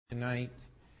tonight.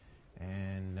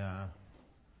 And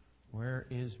where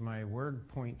is my word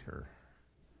pointer?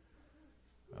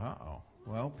 Uh-oh.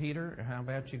 Well, Peter, how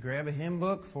about you grab a hymn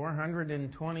book,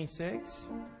 426?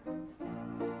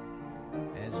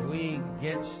 As we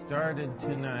get started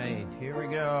tonight, here we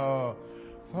go.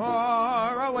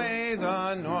 Far away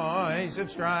the noise of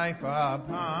strife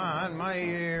upon my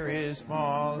ear is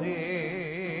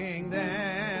falling.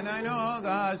 Then I know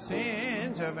the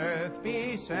sins of earth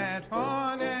beset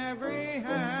on every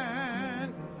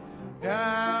hand.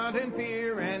 Doubt and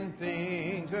fear and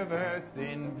things of earth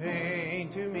in vain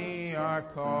to me are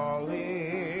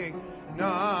calling.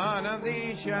 None of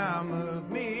these shall move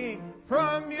me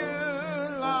from you,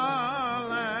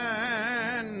 land.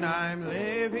 I'm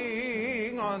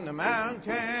living on the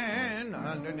mountain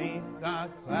underneath the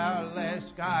cloudless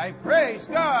sky. Praise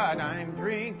God, I'm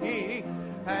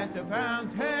drinking at the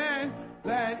fountain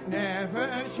that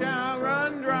never shall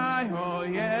run dry. Oh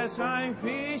yes, I'm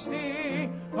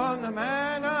feasting on the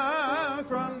manna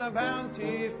from the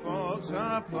bountiful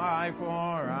supply, for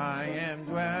I am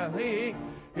dwelling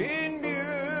in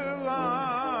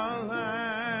Beulah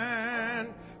land.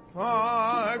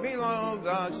 Far below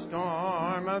the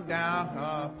storm of doubt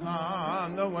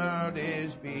upon the world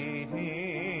is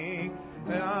beating.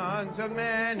 Sons of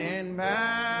men in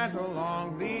battle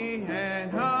long the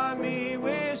enemy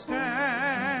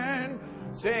withstand.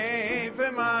 Safe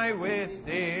am I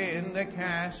within the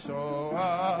castle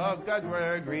of God's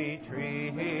word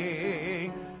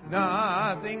retreating.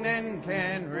 Nothing then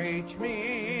can reach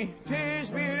me, 'tis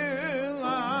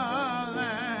Beulah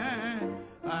land.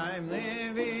 I'm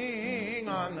living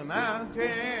on the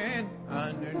mountain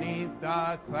underneath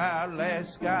the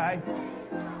cloudless sky.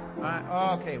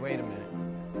 Okay, wait a minute.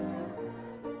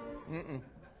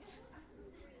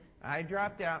 I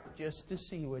dropped out just to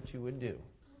see what you would do.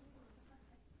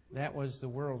 That was the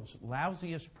world's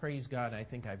lousiest praise God I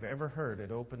think I've ever heard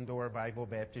at Open Door Bible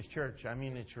Baptist Church. I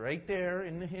mean, it's right there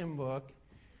in the hymn book.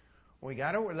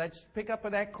 Let's pick up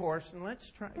with that course and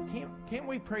let's try. Can't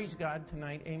we praise God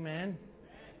tonight? Amen.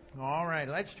 All right,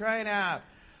 let's try it out.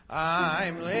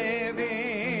 I'm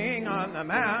living on the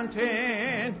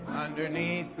mountain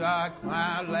underneath the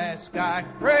cloudless sky.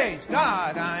 Praise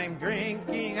God, I'm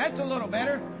drinking. That's a little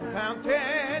better.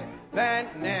 Fountain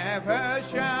that never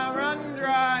shall run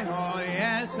dry. Oh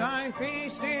yes, I'm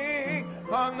feasting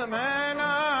on the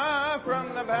manna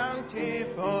from the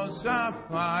bountiful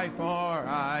supply, for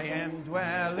I am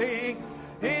dwelling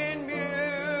in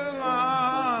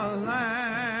Beulah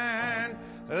land.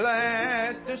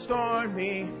 Let the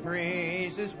stormy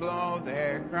breezes blow,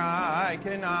 their cry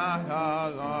cannot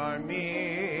alarm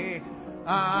me.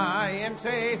 I am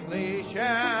safely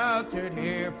sheltered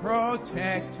here,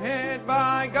 protected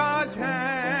by God's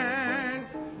hand.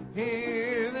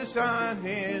 Here the sun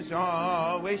is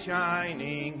always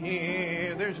shining,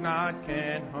 here there's naught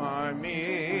can harm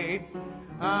me.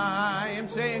 I am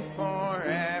safe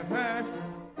forever.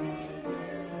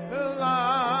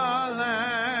 La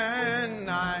land,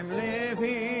 I'm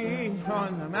living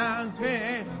on the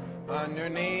mountain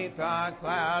underneath a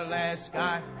cloudless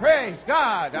sky. Praise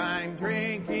God, I'm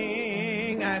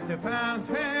drinking at the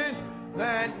fountain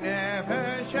that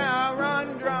never shall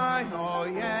run dry. Oh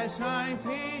yes, I'm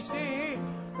feasting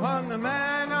on the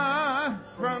manna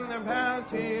from the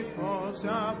bountiful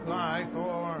supply,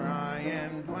 for I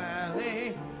am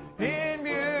dwelling in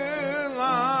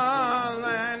Beulah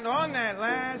land. On that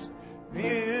last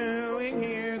viewing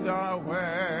here the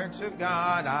works of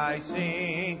God, I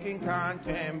sink in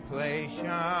contemplation,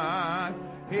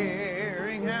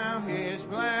 hearing how His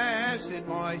blessed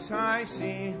voice I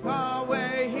see the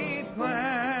way He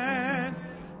planned.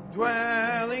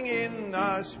 Dwelling in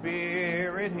the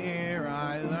Spirit here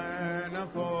I learn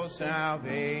of full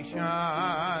salvation.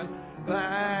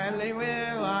 Gladly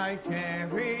will I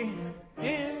tarry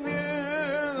in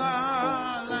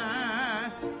Beulah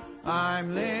land.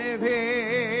 I'm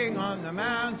living on the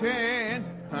mountain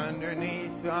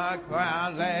underneath the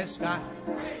cloudless sky.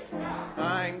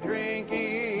 I'm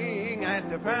drinking at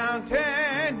the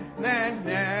fountain that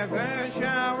never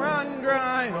shall run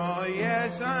dry. Oh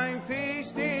yes, I'm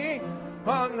feasting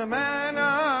on the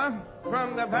manna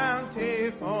from the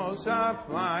bountiful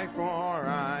supply, for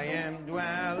I am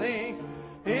dwelling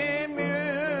in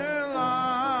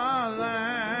Beulah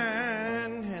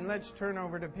land. And let's turn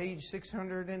over to page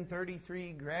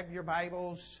 633. Grab your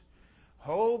Bibles.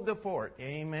 Hold the fort.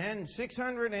 Amen.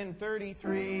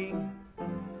 633.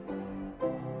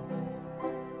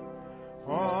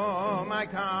 Oh, my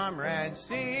comrades,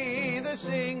 see the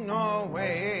signal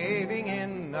waving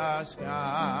in the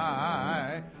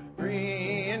sky.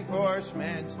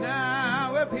 Reinforcements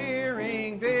now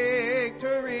appearing,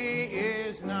 victory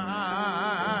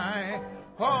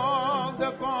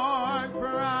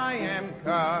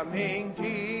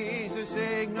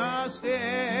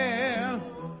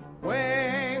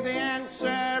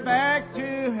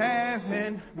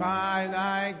by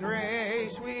thy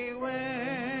grace we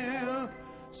will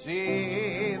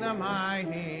see the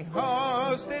mighty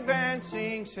host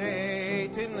advancing,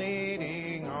 Satan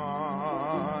leading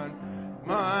on.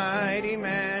 Mighty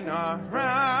men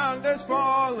around us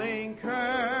falling,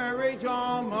 courage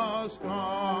almost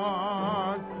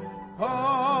gone.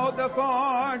 Hold the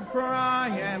fort, for I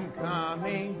am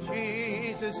coming,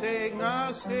 Jesus,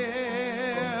 signal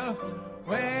still.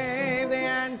 Wave the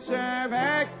answer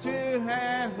back to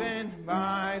heaven,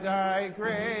 by thy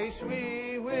grace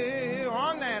we will.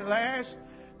 On that last,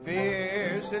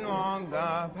 fierce and long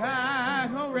the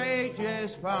battle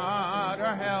rages, but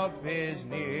our help is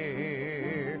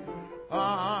near.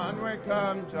 Onward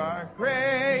comes our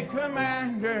great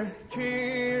commander,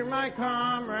 cheer, my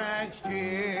comrades,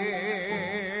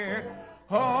 cheer.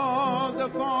 Hold the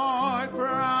fort, for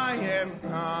I am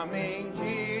coming,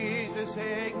 Jesus,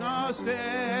 signal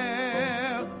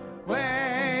still.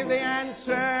 Wave the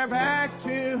answer back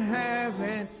to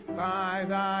heaven, by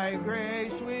thy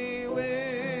grace we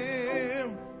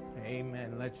will.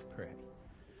 Amen. Let's pray.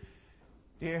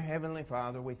 Dear Heavenly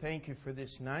Father, we thank you for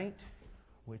this night,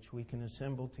 which we can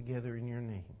assemble together in your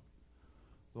name.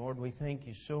 Lord, we thank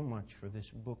you so much for this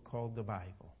book called the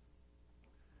Bible,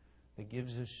 that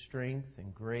gives us strength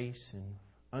and grace and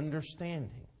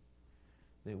understanding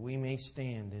that we may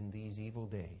stand in these evil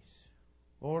days.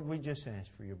 Lord, we just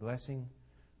ask for your blessing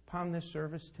upon this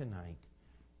service tonight.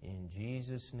 In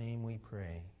Jesus' name we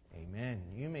pray. Amen.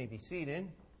 You may be seated.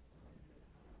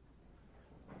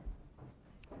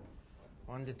 I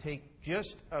wanted to take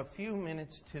just a few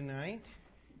minutes tonight.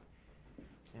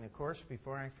 And of course,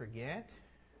 before I forget,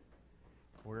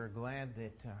 we're glad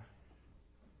that,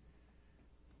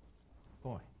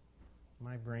 boy,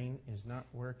 my brain is not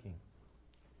working.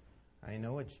 I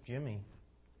know it's Jimmy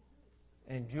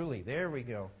and Julie. There we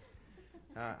go.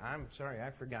 I'm sorry, I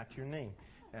forgot your name.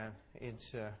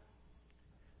 It's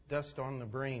dust on the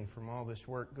brain from all this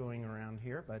work going around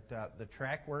here. But the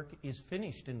track work is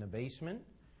finished in the basement.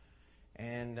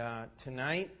 And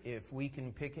tonight, if we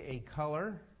can pick a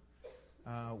color,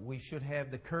 we should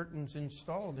have the curtains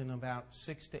installed in about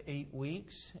 6 to 8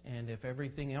 weeks. And if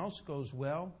everything else goes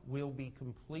well, we'll be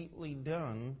completely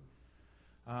done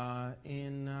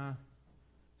in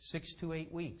 6 to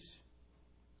 8 weeks.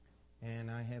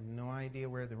 And I have no idea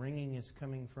where the ringing is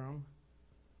coming from.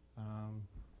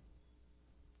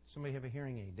 Somebody have a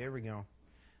hearing aid. There we go.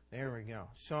 There we go.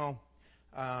 So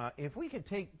if we could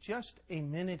take just a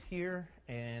minute here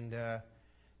and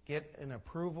get an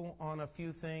approval on a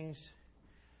few things.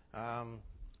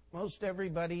 Most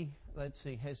everybody, let's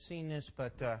see, has seen this,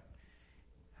 but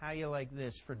how you like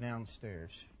this for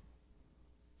downstairs?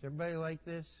 Does everybody like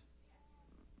this?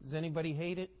 Does anybody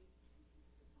hate it?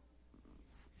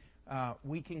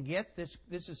 We can get this.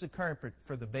 This is a carpet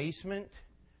for the basement.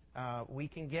 We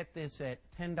can get this at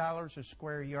 $10 a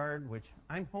square yard, which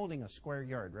I'm holding a square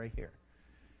yard right here.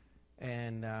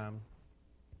 And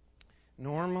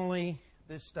normally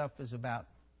this stuff is about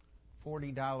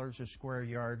 $40 a square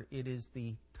yard. It is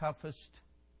the toughest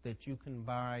that you can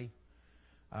buy.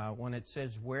 When it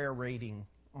says wear rating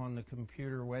on the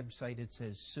computer website, it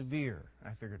says severe.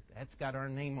 I figured that's got our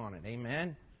name on it.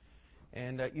 Amen.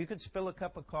 And you could spill a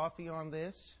cup of coffee on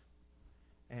this,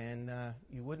 and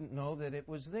you wouldn't know that it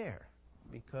was there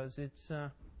because it's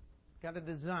got a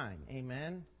design.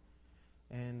 Amen.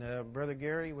 And Brother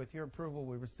Gary, with your approval,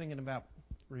 we were thinking about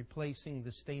replacing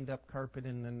the stained-up carpet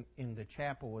in the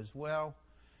chapel as well,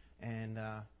 and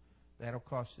that'll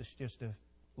cost us just a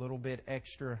little bit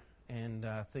extra, and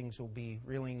things will be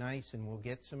really nice, and we'll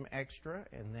get some extra.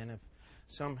 And then if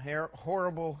some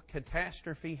horrible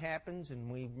catastrophe happens and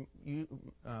we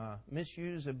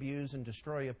misuse, abuse, and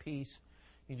destroy a piece,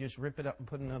 you just rip it up and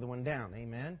put another one down.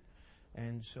 Amen?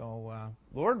 And so,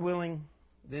 Lord willing,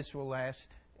 this will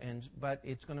last, but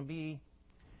it's going to be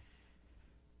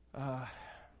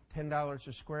 $10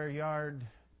 a square yard,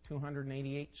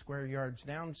 288 square yards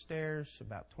downstairs,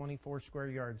 about 24 square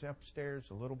yards upstairs,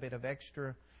 a little bit of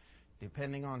extra,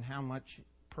 depending on how much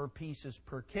per piece is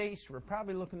per case. We're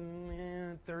probably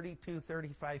looking $3,200,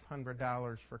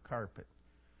 $3,500 for carpet.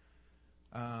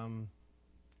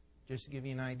 Just to give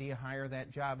you an idea, hire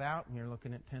that job out, and you're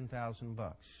looking at $10,000.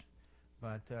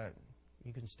 But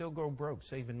you can still go broke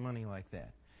saving money like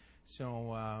that.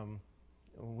 So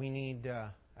we need,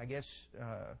 I guess,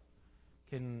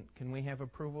 can we have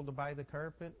approval to buy the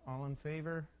carpet? All in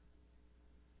favor?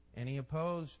 Any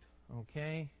opposed?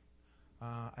 Okay.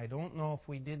 I don't know if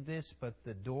we did this, but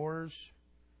the doors,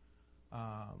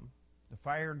 the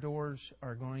fire doors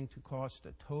are going to cost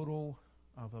a total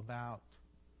of about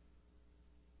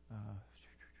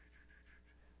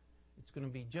It's going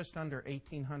to be just under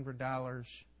 $1,800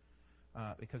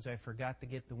 because I forgot to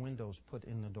get the windows put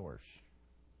in the doors,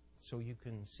 so you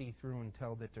can see through and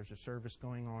tell that there's a service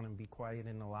going on and be quiet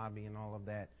in the lobby and all of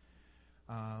that.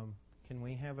 Can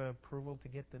we have approval to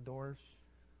get the doors,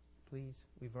 please?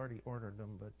 We've already ordered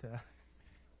them, but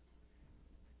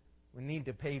we need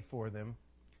to pay for them.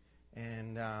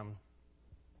 And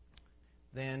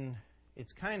then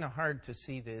it's kind of hard to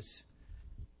see this,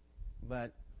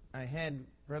 but I had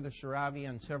Brother Saravi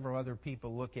and several other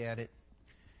people look at it.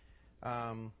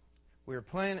 We were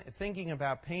thinking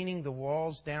about painting the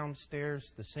walls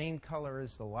downstairs the same color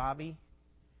as the lobby,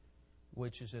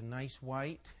 which is a nice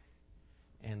white.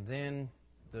 And then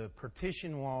the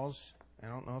partition walls, I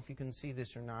don't know if you can see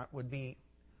this or not, would be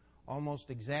almost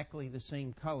exactly the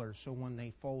same color. So when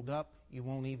they fold up, you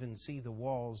won't even see the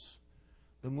walls,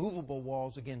 the movable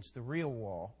walls against the real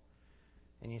wall.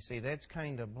 And you say, that's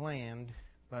kind of bland.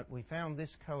 But we found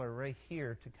this color right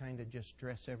here to kind of just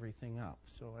dress everything up.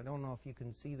 So I don't know if you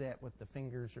can see that with the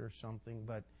fingers or something,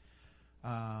 but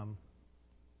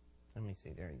let me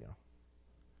see. There you go.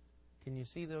 Can you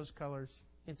see those colors?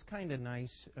 It's kind of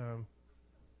nice.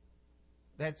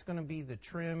 That's going to be the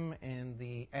trim and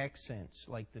the accents,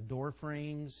 like the door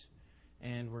frames.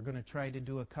 And we're going to try to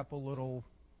do a couple little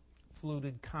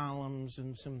fluted columns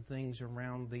and some things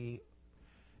around the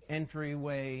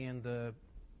entryway and the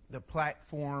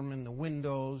platform and the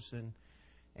windows,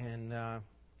 and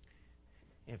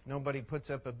if nobody puts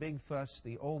up a big fuss,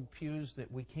 the old pews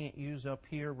that we can't use up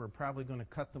here, we're probably going to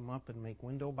cut them up and make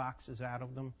window boxes out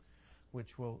of them,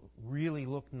 which will really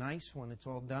look nice when it's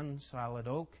all done, solid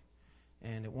oak,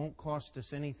 and it won't cost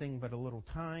us anything but a little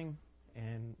time.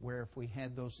 And where if we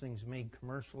had those things made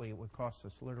commercially, it would cost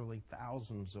us literally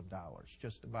thousands of dollars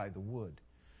just to buy the wood.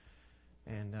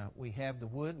 And we have the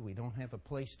wood, we don't have a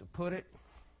place to put it,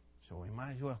 so we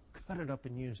might as well cut it up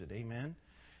and use it, amen?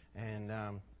 And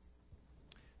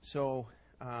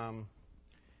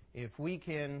if we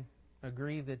can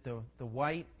agree that the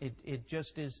white, it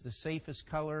just is the safest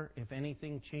color. If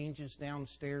anything changes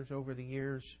downstairs over the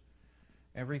years,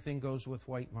 everything goes with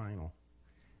white vinyl.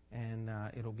 And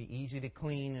it'll be easy to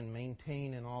clean and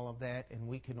maintain and all of that. And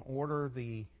we can order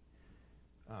the...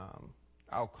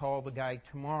 I'll call the guy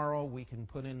tomorrow. We can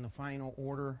put in the final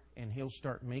order, and he'll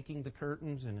start making the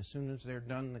curtains. And as soon as they're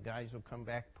done, the guys will come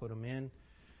back, put them in.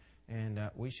 And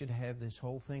we should have this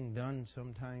whole thing done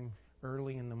sometime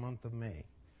early in the month of May,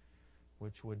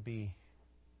 which would be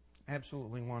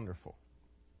absolutely wonderful,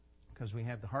 because we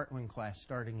have the Heartland class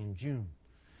starting in June,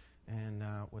 and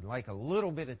would like a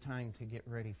little bit of time to get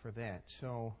ready for that.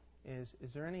 So is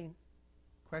there any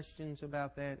questions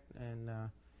about that? And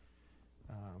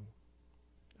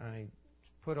I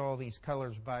put all these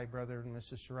colors by Brother and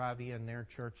Mrs. Saravi and their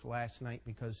church last night,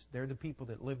 because they're the people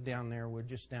that live down there. We're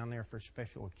just down there for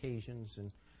special occasions.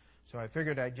 And so I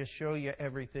figured I'd just show you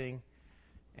everything.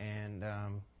 And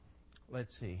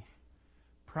let's see.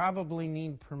 Probably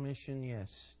need permission,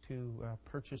 yes, to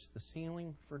purchase the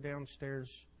ceiling for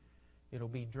downstairs. It'll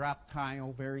be drop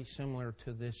tile, very similar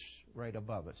to this right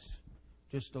above us.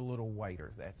 Just a little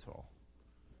whiter, that's all.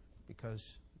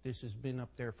 Because this has been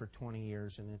up there for 20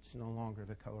 years, and it's no longer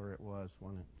the color it was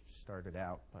when it started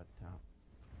out. But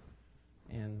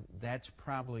and that's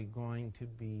probably going to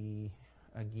be,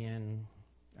 again,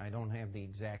 I don't have the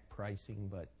exact pricing,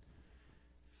 but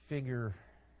figure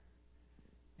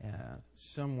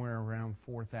somewhere around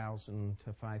 $4,000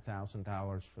 to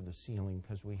 $5,000 for the ceiling,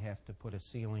 because we have to put a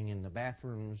ceiling in the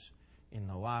bathrooms, in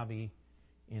the lobby,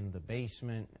 in the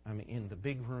basement, in the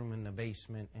big room in the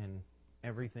basement, and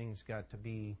everything's got to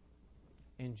be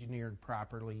engineered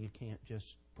properly. You can't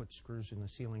just put screws in the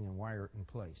ceiling and wire it in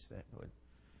place. That would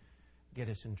get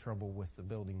us in trouble with the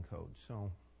building code.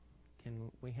 So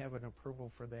can we have an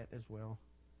approval for that as well?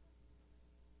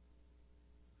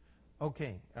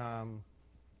 Okay.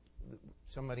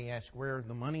 Somebody asked where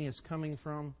the money is coming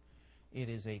from. It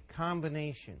is a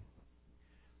combination.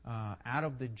 Out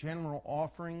of the general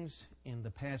offerings, in the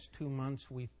past 2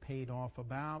 months, we've paid off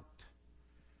about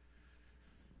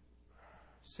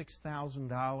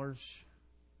 $6,000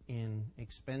 in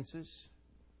expenses.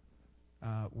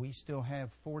 We still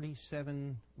have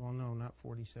 47, well, no, not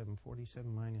 47,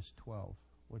 47 minus 12,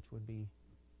 which would be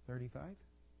 35. Is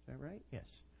that right?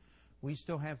 Yes. We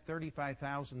still have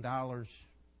 $35,000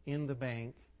 in the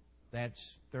bank.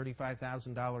 That's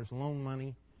 $35,000 loan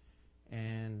money,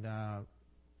 and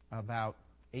about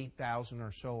 $8,000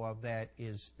 or so of that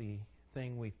is the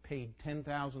thing. We've paid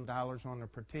 $10,000 on the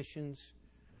partitions.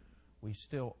 We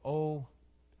still owe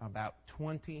about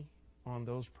 $20,000 on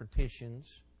those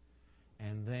partitions,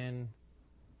 and then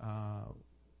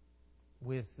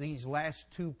with these last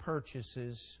two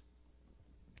purchases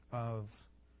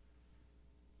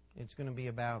it's going to be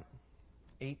about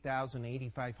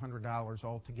 $8,000, $8,500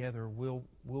 altogether. We'll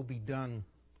be done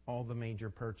all the major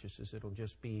purchases. It'll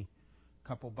just be a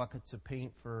couple buckets of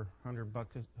paint for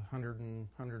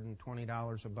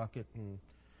 $120 a bucket and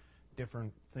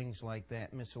different things like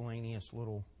that, miscellaneous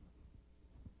little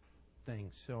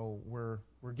things. So we're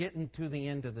getting to the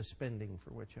end of the spending,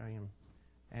 for which I am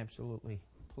absolutely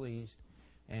pleased.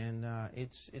 And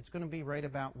it's going to be right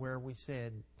about where we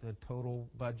said the total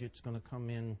budget's going to come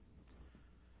in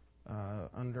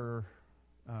under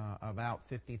about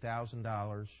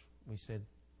 $50,000. We said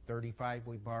 35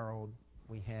 we borrowed.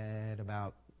 We had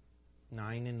about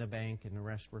 9 in the bank, and the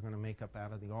rest we're going to make up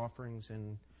out of the offerings,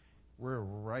 and we're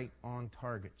right on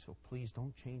target. So please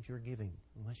don't change your giving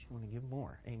unless you want to give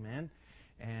more. Amen.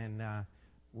 And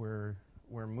we're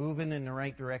moving in the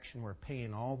right direction. We're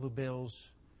paying all the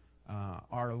bills.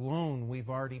 Our loan, we've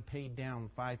already paid down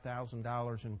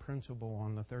 $5,000 in principal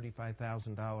on the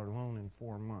 $35,000 loan in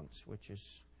 4 months, which is,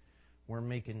 we're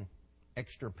making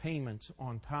extra payments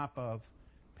on top of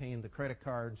paying the credit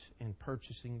cards and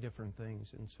purchasing different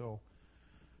things. And so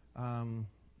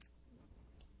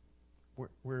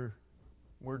we're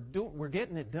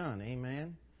getting it done.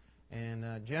 Amen.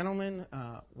 And gentlemen,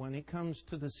 when it comes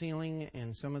to the ceiling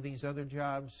and some of these other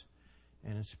jobs,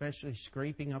 and especially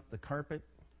scraping up the carpet,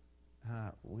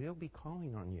 we'll be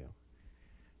calling on you.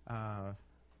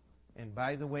 And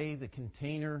by the way, the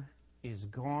container is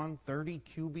gone, 30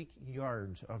 cubic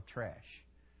yards of trash.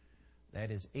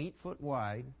 That is 8 foot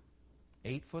wide,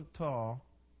 8 foot tall,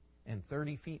 and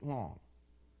 30 feet long.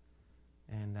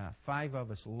 And 5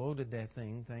 of us loaded that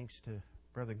thing, thanks to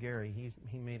Brother Gary.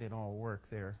 He made it all work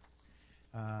there.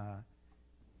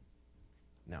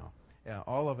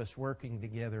 All of us working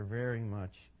together very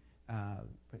much.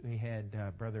 We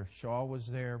had Brother Shaw was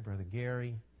there, Brother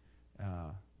Gary,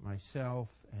 myself,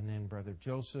 and then Brother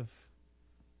Joseph,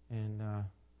 and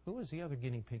who was the other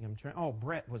guinea pig?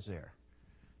 Brett was there.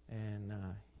 And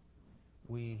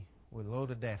we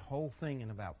loaded that whole thing in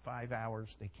about 5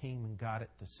 hours. They came and got it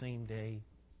the same day.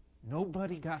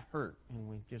 Nobody got hurt, and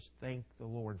we just thank the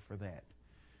Lord for that.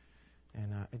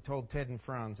 And I told Ted and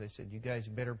Franz, I said, you guys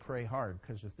better pray hard,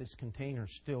 because if this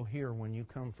container's still here when you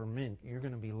come for mint, you're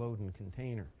going to be loading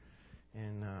container.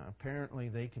 And apparently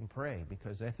they can pray,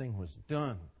 because that thing was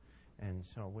done. And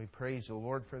so we praise the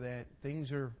Lord for that.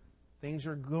 Things are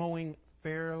going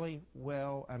fairly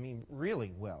well. I mean,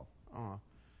 really well.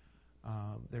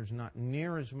 There's not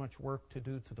near as much work to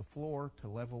do to the floor to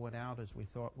level it out as we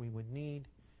thought we would need.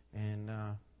 And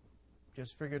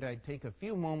just figured I'd take a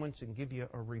few moments and give you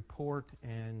a report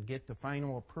and get the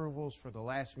final approvals for the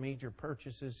last major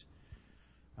purchases.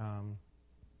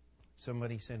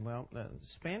 Somebody said, well, the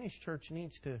Spanish church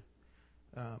needs to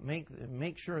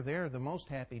make sure they're the most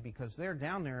happy because they're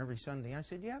down there every Sunday. I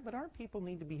said, yeah, but our people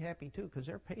need to be happy too because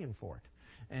they're paying for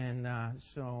it. And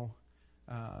so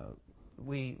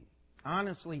we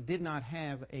honestly did not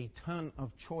have a ton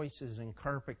of choices in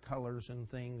carpet colors and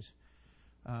things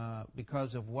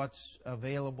because of what's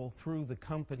available through the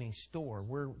company store.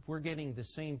 We're getting the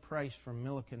same price from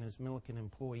Milliken as Milliken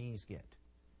employees get,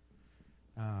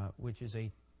 which is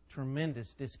a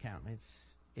tremendous discount.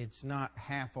 It's not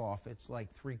half off, it's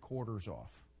like 3/4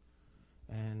 off.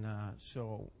 And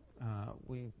so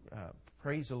we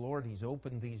praise the Lord, He's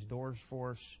opened these doors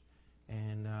for us.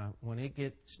 And when it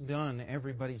gets done,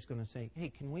 everybody's going to say, hey,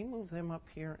 can we move them up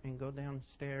here and go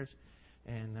downstairs?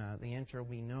 And the answer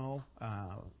will be no.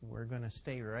 We're going to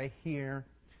stay right here.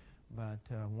 But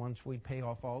once we pay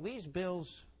off all these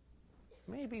bills,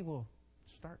 maybe we'll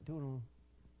start doing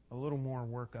a little more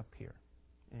work up here.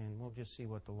 And we'll just see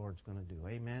what the Lord's going to do.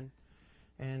 Amen?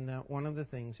 And one of the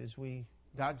things is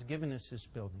God's given us this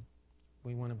building.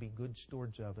 We want to be good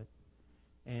stewards of it.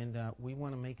 And we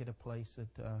want to make it a place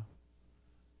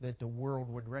that the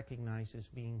world would recognize as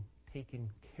being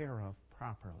taken care of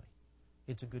properly.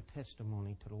 It's a good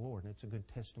testimony to the Lord. It's a good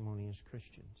testimony as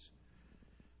Christians.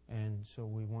 And so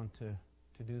we want to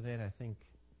do that. I think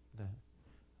the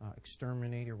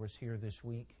exterminator was here this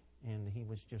week, and he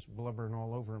was just blubbering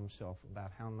all over himself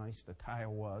about how nice the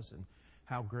tile was and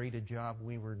how great a job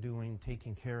we were doing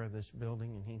taking care of this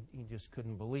building, and he just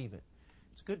couldn't believe it.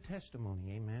 It's a good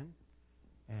testimony, amen?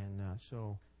 And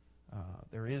so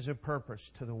there is a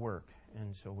purpose to the work,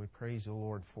 and so we praise the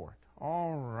Lord for it.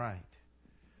 All right.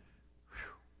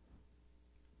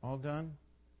 Whew. All done?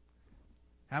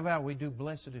 How about we do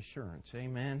blessed assurance,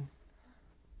 amen?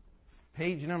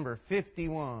 Page number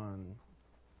 51.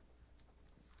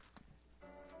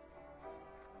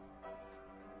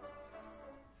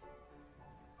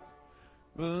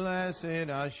 Blessed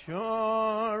assurance,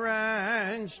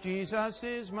 Jesus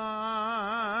is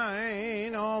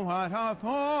mine. Oh, what a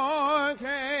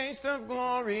foretaste of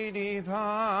glory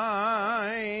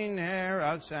divine, heir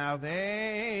of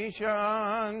salvation,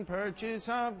 purchase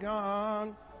of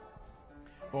God,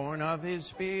 born of His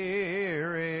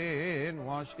Spirit,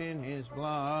 washed in His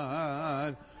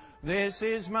blood. This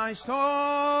is my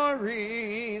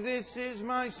story, this is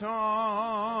my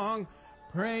song,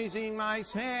 praising my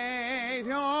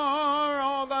Savior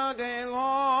all the day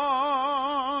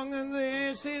long.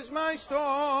 This is my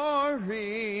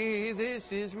story,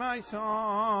 this is my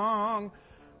song,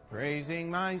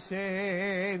 praising my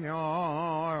Savior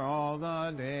all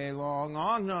the day long.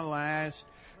 On the last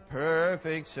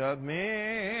perfect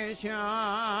submission,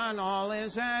 all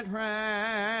is at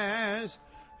rest.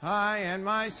 I and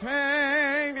my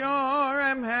Savior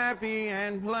am happy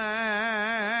and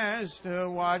blessed,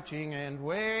 watching and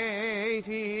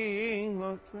waiting,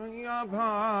 looking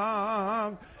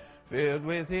above, filled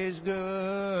with His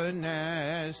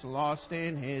goodness, lost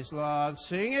in His love.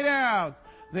 Sing it out.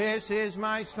 This is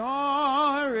my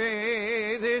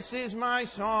story, this is my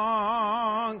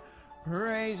song,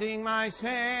 praising my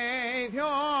Savior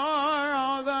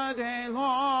all the day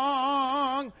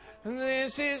long.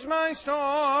 This is my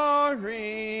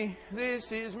story,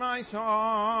 this is my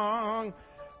song,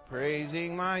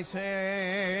 praising my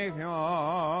Savior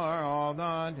all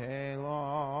the day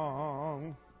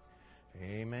long.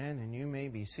 Amen. And you may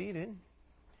be seated.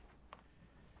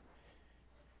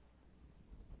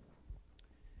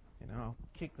 And I'll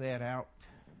kick that out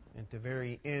at the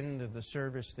very end of the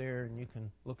service there, and you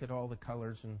can look at all the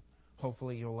colors, and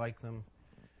hopefully you'll like them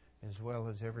as well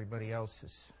as everybody else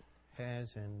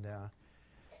has.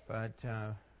 But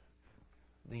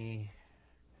the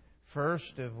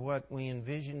first of what we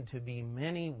envision to be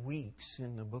many weeks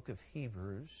in the book of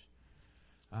Hebrews,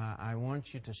 I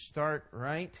want you to start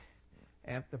right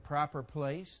at the proper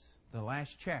place, the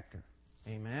last chapter.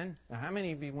 Amen? Now, how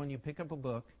many of you, when you pick up a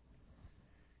book,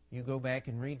 you go back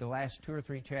and read the last 2 or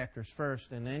 3 chapters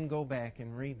first and then go back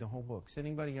and read the whole book? Does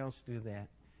anybody else do that?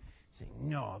 Say,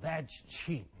 no, that's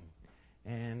cheating.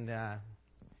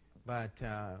 But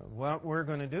what we're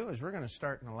going to do is we're going to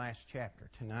start in the last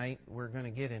chapter. Tonight we're going to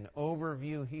get an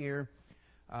overview here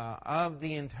of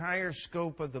the entire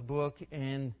scope of the book.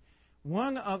 And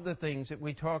one of the things that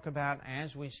we talk about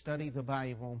as we study the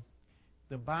Bible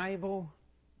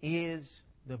is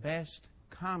the best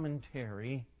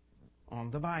commentary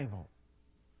on the Bible.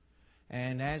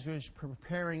 And as I was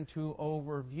preparing to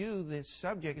overview this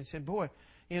subject, I said, boy,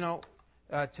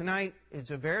 tonight it's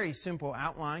a very simple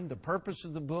outline, the purpose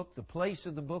of the book, the place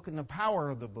of the book, and the power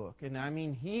of the book. And I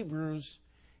mean, Hebrews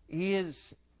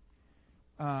is,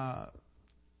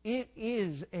 it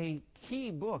is a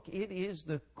key book. It is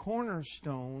the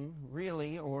cornerstone,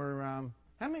 really, or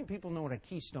how many people know what a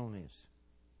keystone is?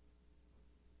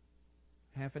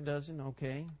 Half a dozen?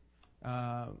 Okay.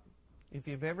 If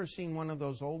you've ever seen one of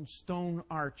those old stone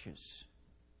arches,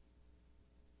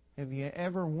 have you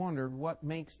ever wondered what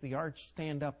makes the arch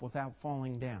stand up without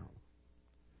falling down?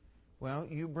 Well,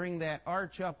 you bring that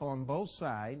arch up on both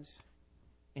sides,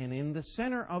 and in the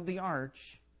center of the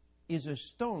arch is a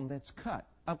stone that's cut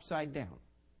upside down.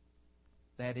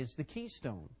 That is the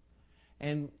keystone.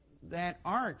 And that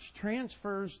arch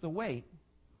transfers the weight,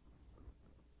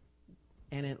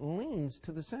 and it leans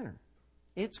to the center.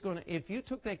 It's going to, if you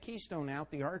took that keystone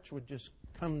out, the arch would just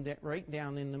come right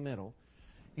down in the middle.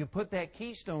 You put that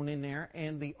keystone in there,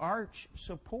 and the arch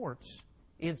supports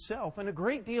itself and a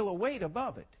great deal of weight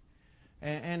above it.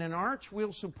 And an arch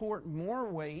will support more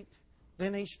weight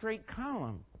than a straight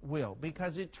column will,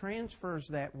 because it transfers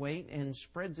that weight and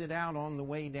spreads it out on the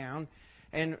way down.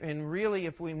 And really,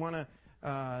 if we want to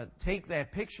take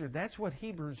that picture, that's what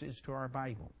Hebrews is to our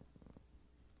Bible.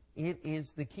 It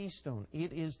is the keystone.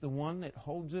 It is the one that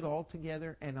holds it all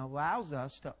together and allows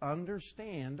us to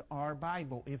understand our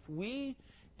Bible. If we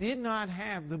did not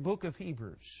have the book of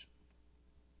Hebrews,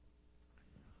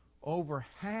 over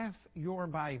half your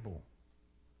Bible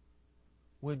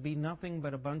would be nothing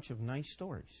but a bunch of nice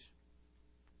stories.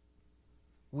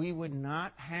 We would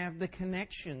not have the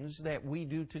connections that we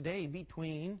do today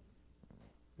between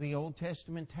the Old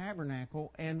Testament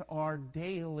tabernacle and our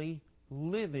daily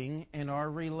living and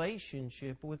our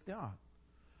relationship with God.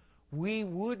 We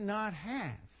would not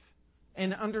have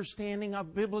an understanding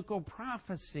of biblical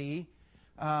prophecy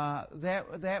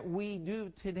that we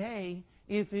do today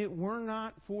if it were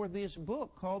not for this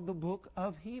book called the Book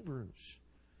of Hebrews.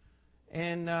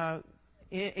 And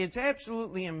it's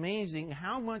absolutely amazing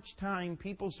how much time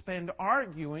people spend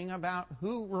arguing about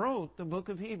who wrote the Book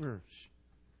of Hebrews.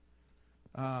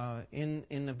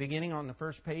 In the beginning on the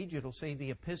first page, it'll say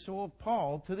the Epistle of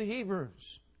Paul to the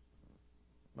Hebrews.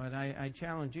 But I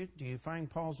challenge you, do you find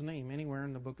Paul's name anywhere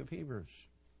in the book of Hebrews?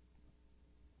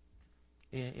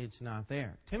 It's not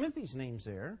there. Timothy's name's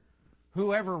there.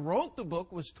 Whoever wrote the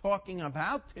book was talking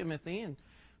about Timothy, and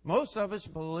most of us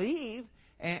believe,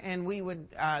 and we would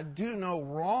do no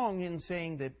wrong in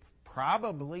saying that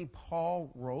probably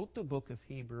Paul wrote the book of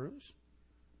Hebrews.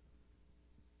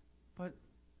 But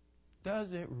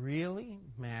does it really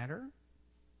matter?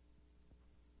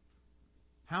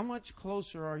 How much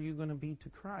closer are you going to be to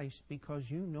Christ because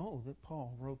you know that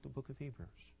Paul wrote the book of Hebrews?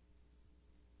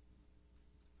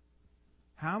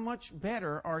 How much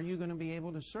better are you going to be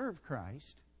able to serve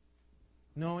Christ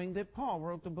knowing that Paul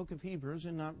wrote the book of Hebrews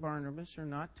and not Barnabas or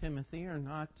not Timothy or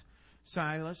not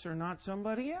Silas or not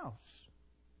somebody else?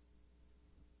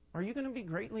 Are you going to be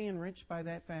greatly enriched by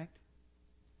that fact?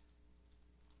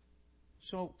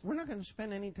 So we're not going to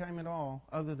spend any time at all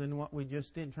other than what we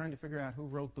just did trying to figure out who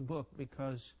wrote the book,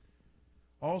 because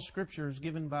all Scripture is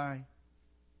given by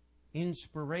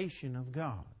inspiration of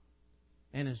God.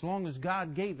 And as long as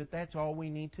God gave it, that's all we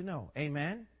need to know.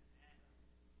 Amen?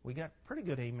 We got pretty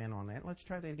good amen on that. Let's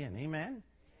try that again. Amen?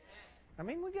 I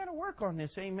mean, we got to work on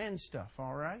this amen stuff,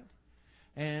 all right?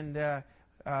 And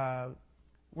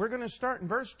we're going to start in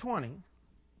verse 20.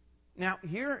 Now,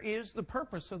 here is the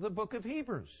purpose of the book of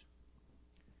Hebrews.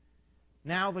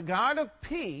 Now, the God of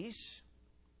peace...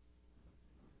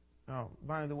 Oh,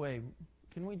 by the way,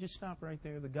 can we just stop right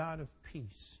there? The God of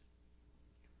peace.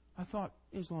 I thought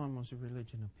Islam was a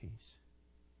religion of peace.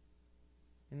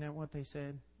 Isn't that what they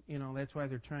said? You know, that's why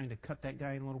they're trying to cut that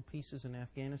guy in little pieces in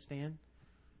Afghanistan.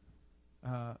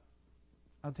 I'll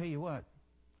tell you what,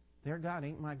 their God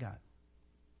ain't my God.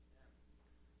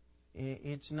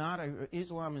 It's not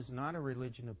Islam is not a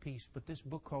religion of peace, but this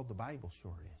book called the Bible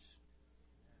sure is.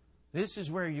 This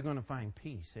is where you're going to find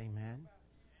peace, amen?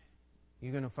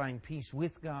 You're going to find peace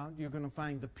with God. You're going to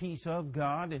find the peace of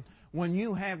God. And when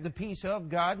you have the peace of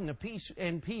God and the peace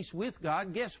with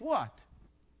God, guess what?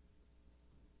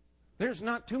 There's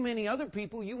not too many other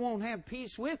people you won't have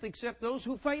peace with except those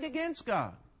who fight against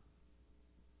God.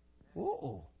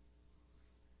 Whoa.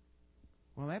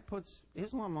 Well, that puts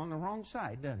Islam on the wrong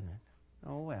side, doesn't it?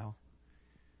 Oh, well.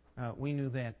 We knew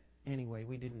that anyway.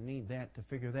 We didn't need that to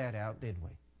figure that out, did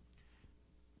we?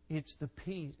 It's the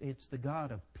peace. It's the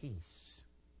God of peace.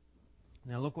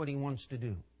 Now look what He wants to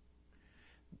do.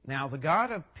 Now the God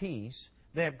of peace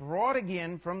that brought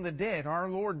again from the dead our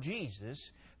Lord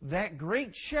Jesus, that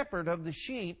great shepherd of the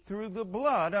sheep, through the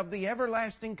blood of the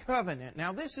everlasting covenant.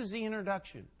 Now this is the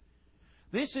introduction.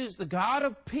 This is the God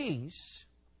of peace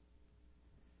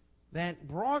that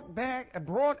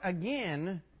brought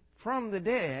again from the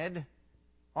dead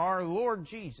our Lord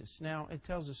Jesus. Now it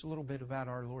tells us a little bit about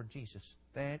our Lord Jesus.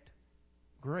 That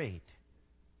great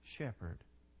shepherd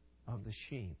of the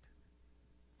sheep,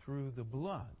 through the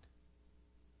blood.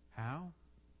 How?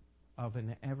 Of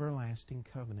an everlasting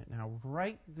covenant. Now,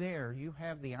 right there you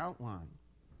have the outline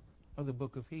of the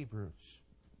book of Hebrews.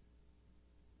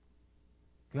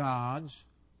 God's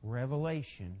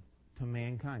revelation to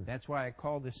mankind. That's why I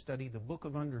call this study the book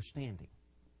of understanding.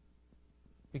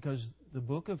 Because the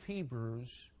book of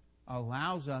Hebrews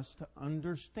allows us to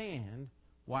understand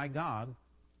why God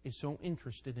is so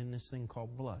interested in this thing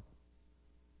called blood.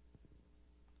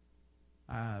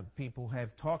 People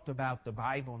have talked about the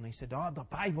Bible and they said, "Oh, the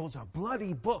Bible's a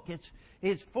bloody book.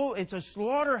 It's full. It's a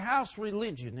slaughterhouse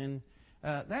religion," and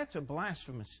that's a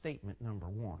blasphemous statement. Number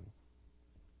one.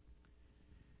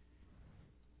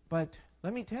 But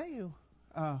let me tell you,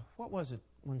 what was it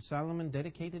when Solomon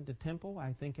dedicated the temple?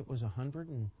 I think it was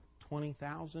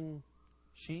 120,000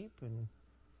 sheep and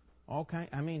all kind.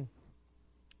 I mean,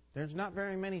 there's not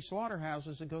very many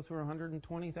slaughterhouses that go through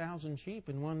 120,000 sheep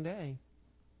in one day.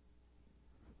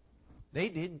 They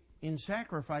did in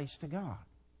sacrifice to God.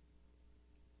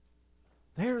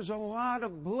 There's a lot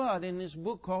of blood in this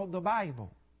book called the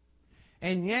Bible.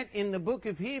 And yet in the book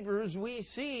of Hebrews we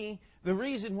see the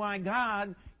reason why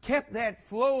God kept that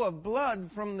flow of blood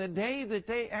from the day that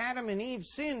Adam and Eve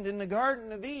sinned in the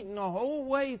Garden of Eden the whole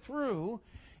way through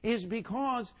is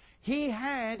because He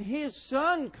had His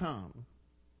Son come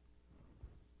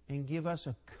and give us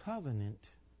a covenant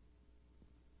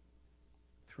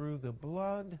through the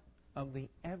blood of the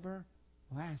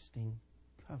everlasting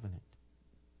covenant.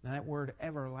 Now that word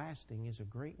everlasting is a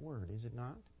great word, is it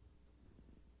not?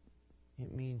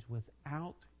 It means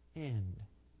without end.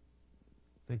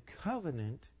 The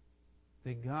covenant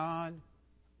that God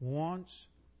wants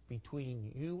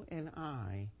between you and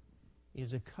I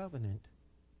is a covenant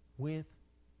with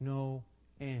no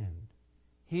end.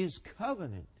 His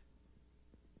covenant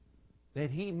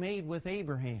that He made with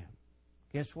Abraham,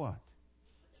 guess what?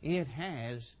 It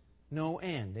has no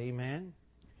end. Amen?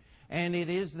 And it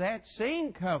is that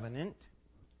same covenant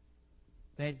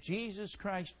that Jesus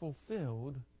Christ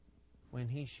fulfilled when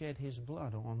He shed His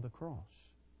blood on the cross.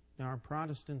 Now, our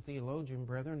Protestant theologian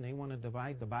brethren, they want to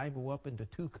divide the Bible up into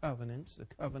two covenants, the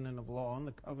covenant of law and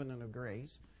the covenant of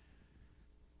grace.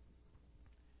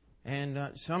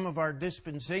 And some of our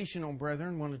dispensational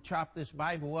brethren want to chop this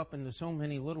Bible up into so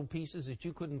many little pieces that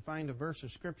you couldn't find a verse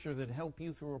of Scripture that help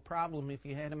you through a problem if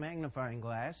you had a magnifying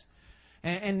glass.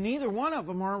 And neither one of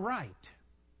them are right.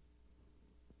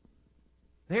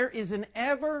 There is an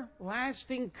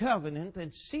everlasting covenant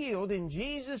that's sealed in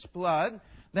Jesus' blood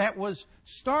that was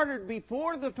started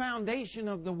before the foundation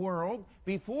of the world,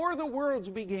 before the worlds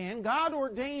began. God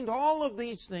ordained all of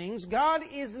these things. God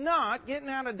is not getting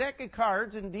out a deck of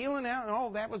cards and dealing out,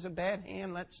 oh, that was a bad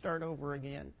hand, let's start over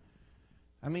again.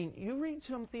 I mean, you read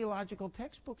some theological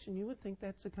textbooks and you would think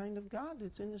that's the kind of God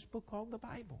that's in this book called the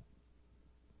Bible.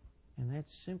 And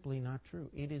that's simply not true.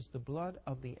 It is the blood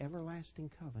of the everlasting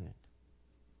covenant.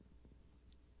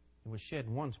 It was shed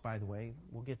once, by the way.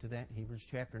 We'll get to that in Hebrews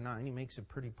chapter 9. He makes it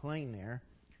pretty plain there.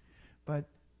 But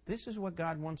this is what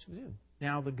God wants to do.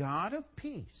 Now, the God of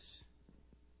peace,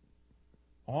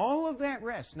 all of that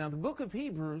rest. Now, the book of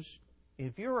Hebrews,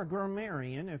 if you're a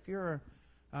grammarian, if you're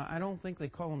I don't think they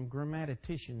call them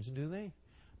grammaticians, do they?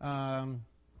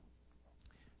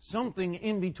 Something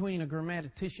in between a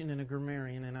grammatician and a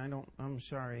grammarian, and I'm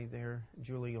sorry there,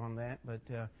 Julie, on that. But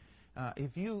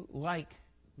if you like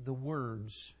the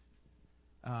words,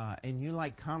 and you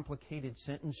like complicated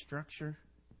sentence structure,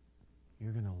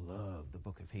 you're going to love the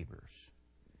book of Hebrews.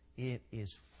 It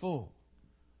is full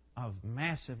of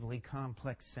massively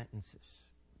complex sentences.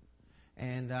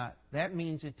 And that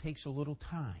means it takes a little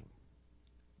time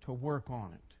to work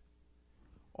on it.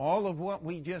 All of what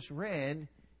we just read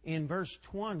in verse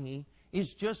 20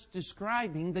 is just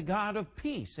describing the God of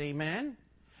peace. Amen?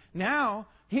 Now,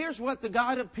 here's what the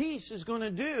God of peace is going to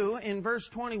do in verse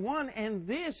 21, and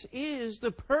this is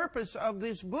the purpose of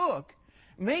this book.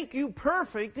 Make you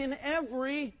perfect in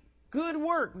every good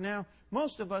work. Now,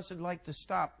 most of us would like to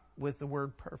stop with the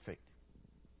word perfect.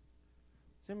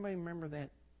 Does anybody remember that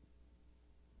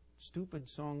stupid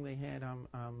song they had,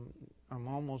 I'm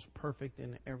almost perfect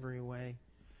in every way?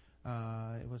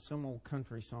 It was some old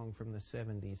country song from the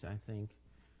 70s, I think.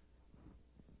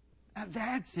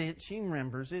 That's it. She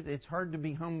remembers it. It's hard to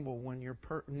be humble when you're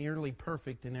nearly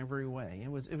perfect in every way. It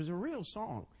was a real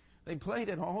song. They played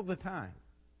it all the time.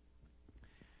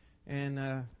 And,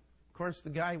 of course, the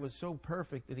guy was so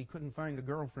perfect that he couldn't find a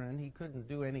girlfriend. He couldn't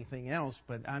do anything else.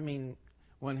 But, I mean,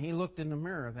 when he looked in the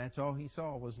mirror, that's all he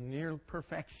saw was near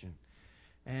perfection.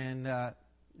 And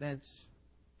that's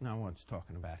not what it's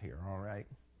talking about here, all right?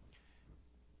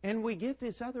 And we get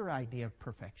this other idea of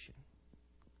perfection.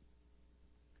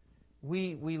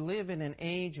 We live in an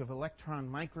age of electron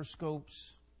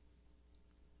microscopes,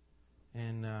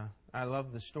 and I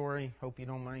love the story. Hope you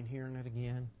don't mind hearing it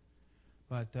again.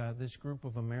 But this group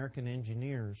of American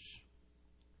engineers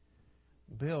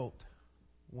built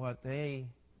what they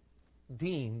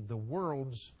deemed the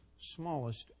world's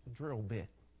smallest drill bit.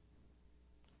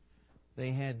 They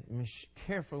had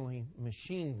carefully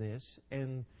machined this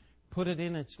and put it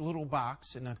in its little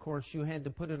box, and of course you had to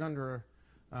put it under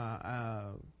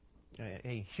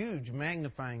a huge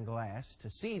magnifying glass to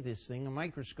see this thing. A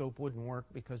microscope wouldn't work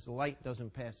because the light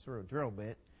doesn't pass through a drill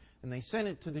bit. And they sent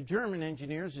it to the German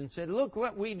engineers and said, look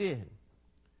what we did.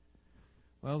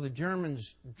 Well, the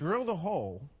Germans drilled a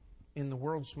hole in the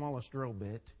world's smallest drill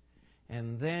bit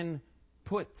and then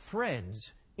put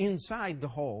threads inside the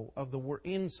hole of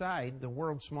inside the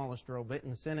world's smallest drill bit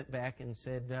and sent it back and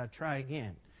said, try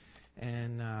again.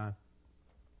 And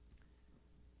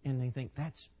they think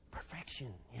that's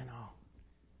perfection, you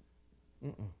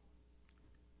know.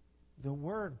 The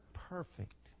word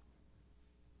perfect.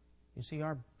 You see,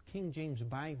 our King James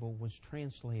Bible was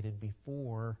translated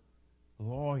before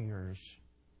lawyers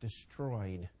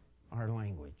destroyed our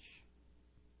language.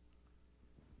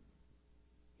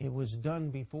 It was done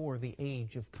before the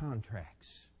age of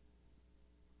contracts.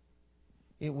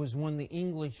 It was when the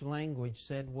English language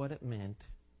said what it meant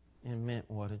and meant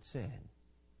what it said.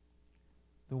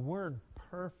 The word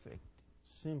perfect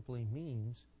simply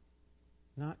means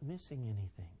not missing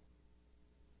anything.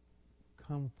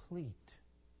 Complete.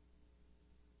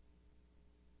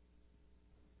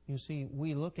 You see,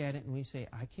 we look at it and we say,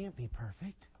 I can't be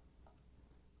perfect.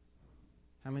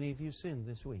 How many of you sinned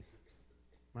this week?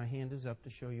 My hand is up to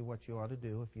show you what you ought to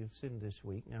do if you've sinned this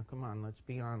week. Now, come on, let's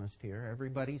be honest here.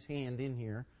 Everybody's hand in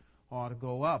here ought to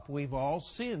go up. We've all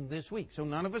sinned this week, so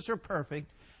none of us are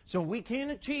perfect. So we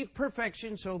can't achieve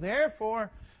perfection, so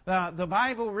therefore the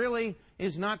Bible really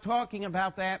is not talking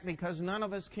about that because none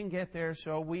of us can get there.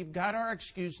 So we've got our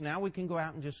excuse. Now we can go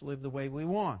out and just live the way we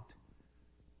want.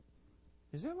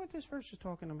 Is that what this verse is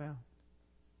talking about?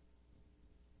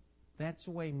 That's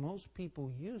the way most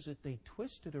people use it. They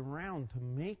twist it around to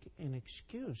make an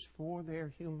excuse for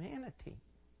their humanity.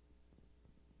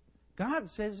 God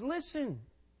says, listen,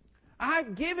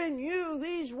 I've given you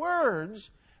these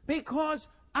words because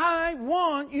I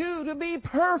want you to be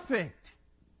perfect.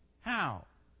 How?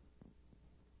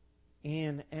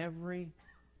 In every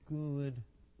good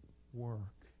work.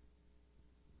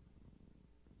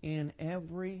 In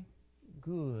every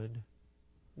good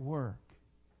work.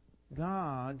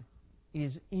 God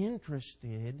is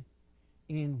interested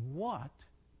in what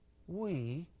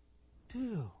we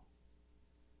do.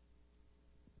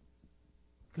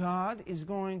 God is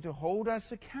going to hold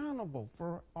us accountable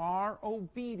for our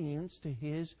obedience to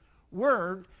His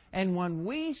Word. And when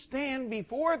we stand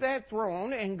before that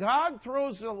throne and God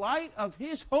throws the light of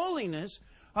His holiness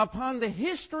upon the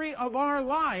history of our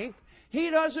life, He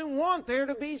doesn't want there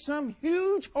to be some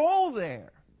huge hole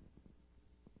there.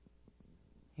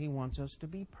 He wants us to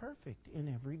be perfect in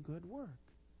every good work.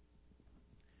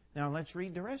 Now let's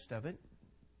read the rest of it.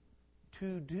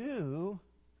 To do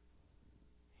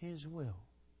His will.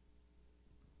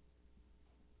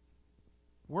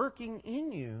 Working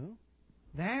in you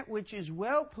that which is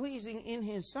well-pleasing in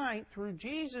His sight through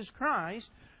Jesus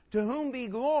Christ, to whom be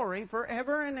glory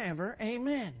forever and ever.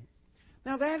 Amen.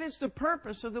 Now that is the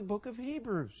purpose of the book of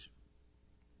Hebrews.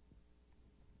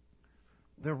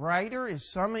 The writer is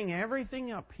summing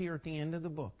everything up here at the end of the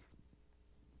book.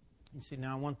 He said,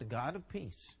 now I want the God of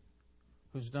peace,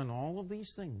 who's done all of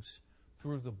these things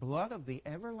through the blood of the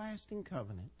everlasting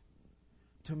covenant,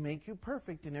 to make you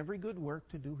perfect in every good work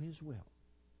to do His will.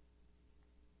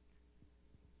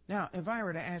 Now, if I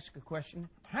were to ask a question,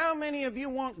 how many of you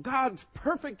want God's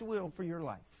perfect will for your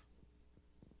life?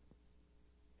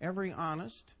 Every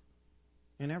honest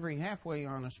and every halfway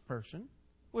honest person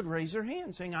would raise their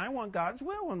hand saying, I want God's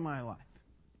will in my life.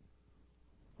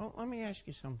 Well, let me ask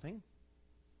you something.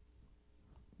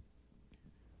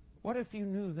 What if you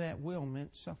knew that will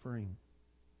meant suffering?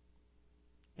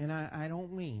 And I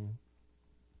don't mean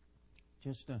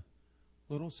just a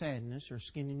little sadness or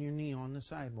skinning your knee on the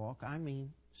sidewalk. I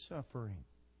mean suffering.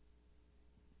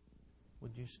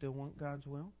 Would you still want God's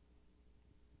will?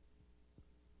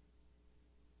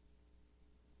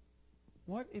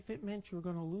 What if it meant you were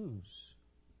going to lose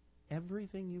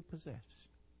everything you possess?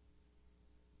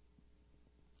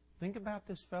 Think about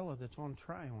this fellow that's on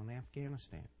trial in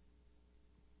Afghanistan.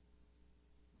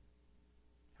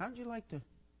 How'd you like to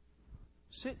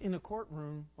sit in a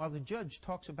courtroom while the judge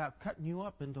talks about cutting you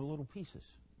up into little pieces?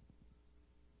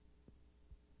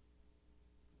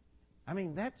 I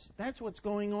mean, that's what's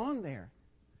going on there.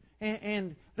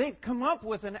 And they've come up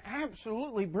with an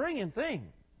absolutely brilliant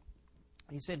thing.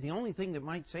 He said the only thing that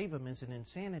might save him is an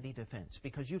insanity defense,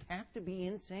 because you'd have to be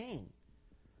insane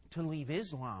to leave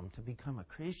Islam to become a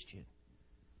Christian.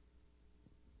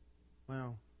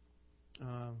 Well,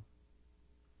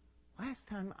 last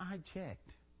time I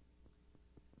checked,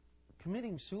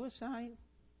 committing suicide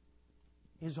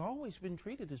has always been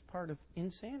treated as part of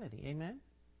insanity. Amen?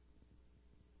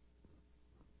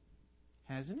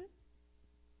 Hasn't it?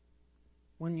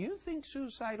 When you think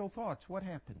suicidal thoughts, what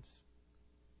happens?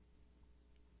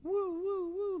 Woo,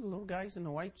 woo, woo. The little guys in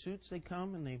the white suits, they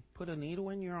come and they put a needle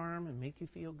in your arm and make you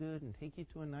feel good and take you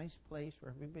to a nice place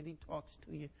where everybody talks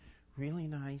to you really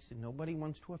nice and nobody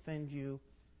wants to offend you.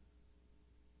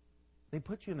 They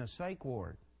put you in a psych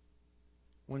ward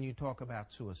when you talk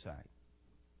about suicide.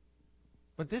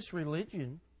 But this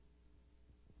religion,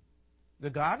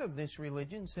 the God of this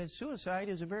religion, says suicide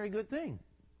is a very good thing.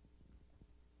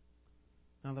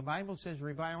 Now, the Bible says,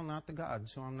 revile not the God,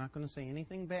 so I'm not going to say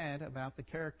anything bad about the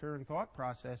character and thought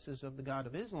processes of the God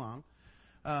of Islam,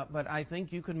 but I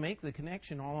think you can make the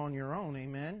connection all on your own,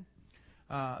 amen?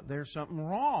 There's something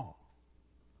wrong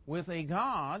with a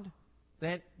God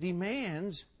that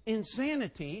demands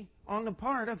insanity on the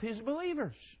part of His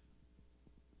believers.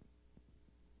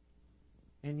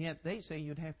 And yet they say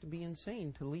you'd have to be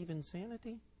insane to leave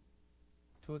insanity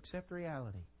to accept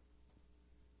reality.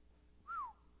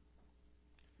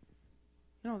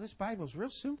 No, this Bible's real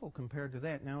simple compared to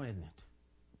that now, isn't it?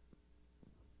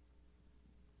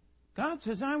 God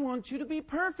says, I want you to be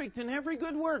perfect in every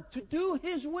good work, to do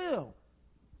His will.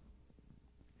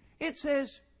 It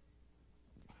says,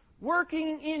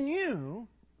 working in you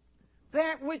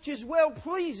that which is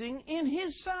well-pleasing in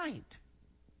His sight.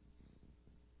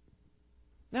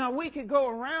 Now, we could go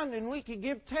around and we could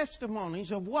give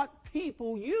testimonies of what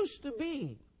people used to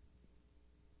be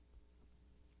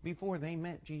before they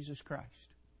met Jesus Christ.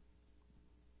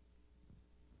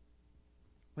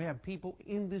 We have people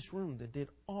in this room that did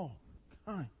all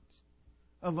kinds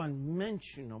of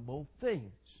unmentionable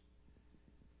things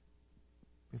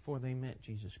before they met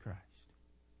Jesus Christ.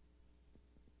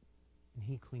 And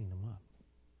He cleaned them up.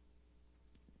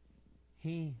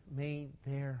 He made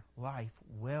their life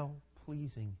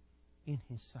well-pleasing in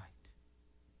His sight.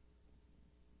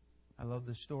 I love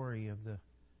the story of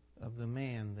the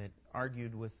man that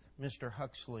argued with Mr.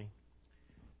 Huxley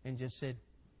and just said,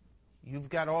 "You've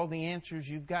got all the answers,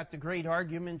 you've got the great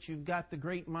arguments, you've got the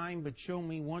great mind, but show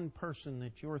me one person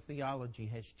that your theology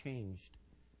has changed,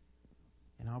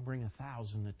 and I'll bring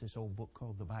 1,000 that this old book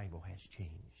called the Bible has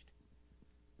changed."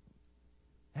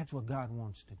 That's what God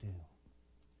wants to do.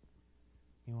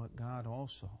 You know what? God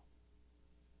also.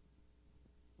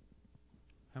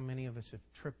 How many of us have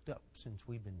tripped up since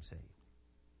we've been saved?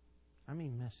 I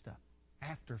mean messed up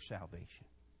after salvation.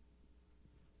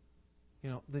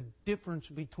 You know, the difference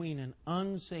between an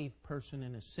unsaved person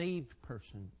and a saved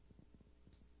person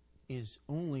is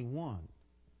only one.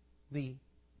 The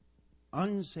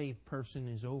unsaved person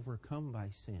is overcome by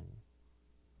sin.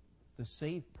 The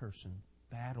saved person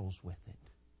battles with it.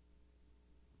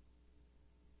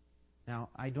 Now,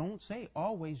 I don't say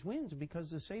always wins,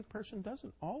 because the saved person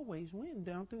doesn't always win,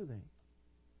 do they?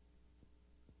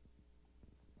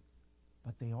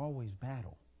 But they always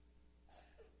battle.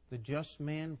 The just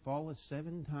man falleth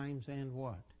 7 times and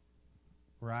what?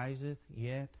 Riseth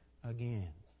yet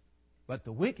again. But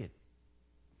the wicked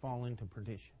fall into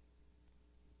perdition.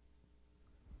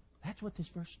 That's what this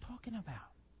verse is talking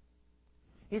about.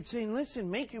 It's saying, listen,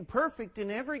 make you perfect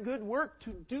in every good work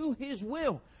to do His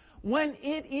will. When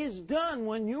it is done,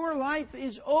 when your life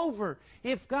is over,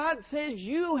 if God says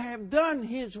you have done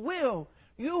His will,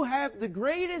 you have the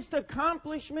greatest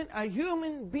accomplishment a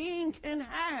human being can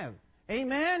have.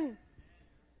 Amen?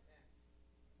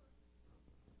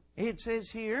 It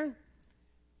says here,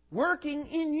 working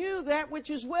in you that which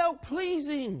is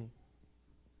well-pleasing.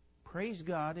 Praise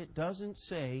God, it doesn't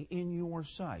say in your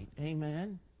sight.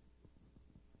 Amen?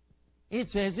 It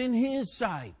says in His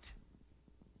sight.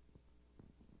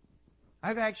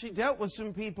 I've actually dealt with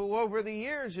some people over the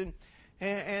years,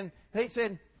 and they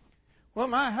said, well,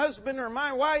 my husband or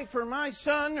my wife or my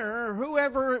son or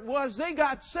whoever it was, they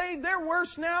got saved. They're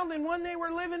worse now than when they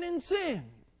were living in sin.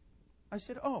 I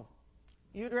said, oh,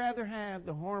 you'd rather have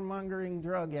the whoremongering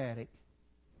drug addict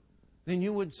than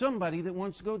you would somebody that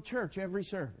wants to go to church every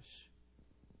service.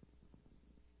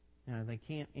 Now, they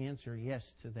can't answer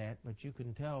yes to that, but you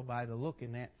can tell by the look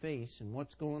in that face and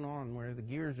what's going on where the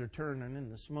gears are turning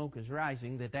and the smoke is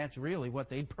rising that that's really what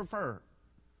they'd prefer.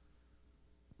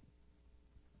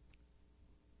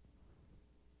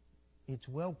 It's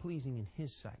well-pleasing in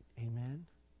His sight. Amen?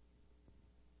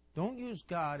 Don't use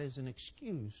God as an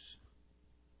excuse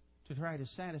to try to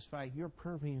satisfy your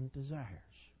prurient desires.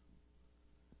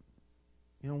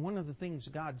 You know, one of the things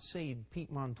God saved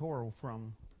Pete Montoro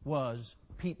from was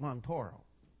Pete Montoro.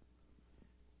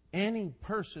 Any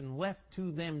person left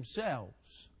to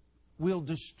themselves will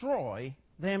destroy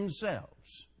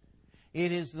themselves.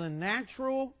 It is the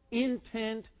natural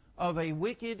intent of a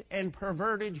wicked and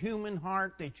perverted human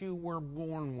heart that you were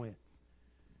born with.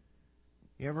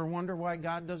 You ever wonder why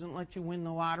God doesn't let you win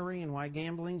the lottery and why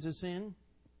gambling's a sin?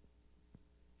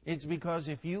 It's because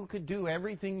if you could do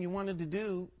everything you wanted to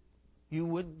do, you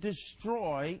would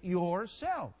destroy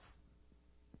yourself.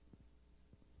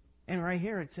 And right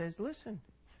here it says, listen,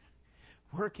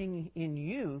 working in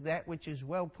you that which is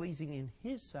well-pleasing in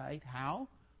His sight. How?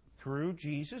 Through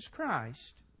Jesus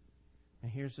Christ.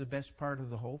 And here's the best part of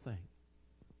the whole thing.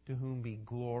 To whom be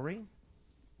glory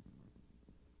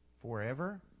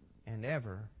forever and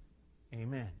ever.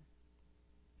 Amen.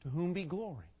 To whom be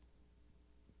glory.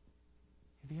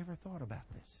 Have you ever thought about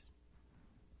this?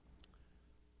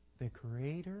 The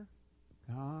Creator,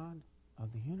 God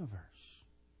of the universe,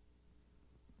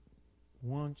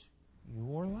 wants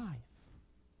your life,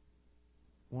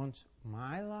 wants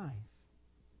my life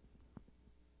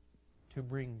to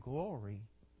bring glory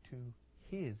to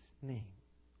His name.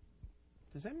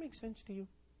 Does that make sense to you?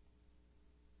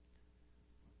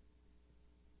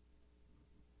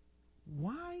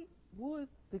 Why would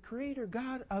the Creator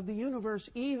God of the universe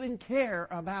even care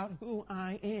about who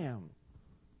I am?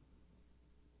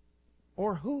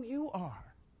 Or who you are?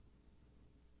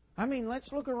 I mean,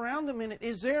 let's look around a minute.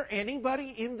 Is there anybody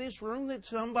in this room that's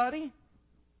somebody?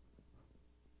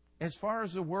 As far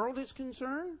as the world is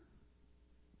concerned?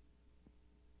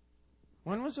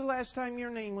 When was the last time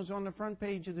your name was on the front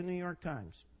page of the New York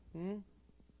Times?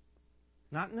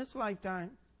 Not in this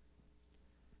lifetime.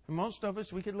 For most of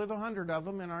us, we could live 100 of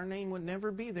them, and our name would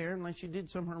never be there unless you did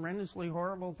some horrendously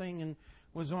horrible thing and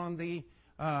was on the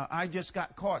I just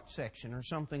got caught section or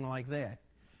something like that.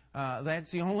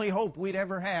 That's the only hope we'd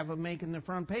ever have of making the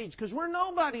front page, because we're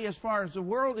nobody as far as the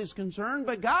world is concerned,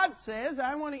 but God says,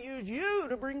 I want to use you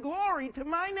to bring glory to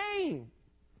my name.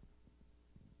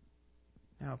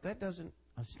 Now, if that doesn't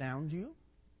astound you,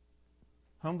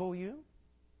 humble you,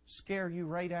 scare you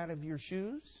right out of your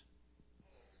shoes,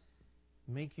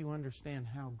 make you understand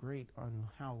how great and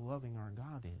how loving our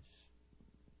God is,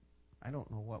 I don't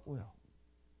know what will.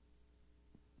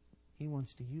 He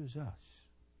wants to use us.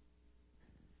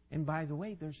 And by the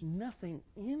way, there's nothing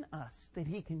in us that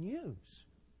He can use.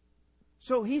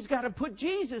 So He's got to put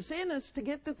Jesus in us to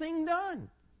get the thing done.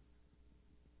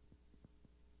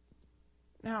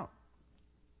 Now,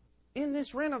 in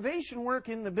this renovation work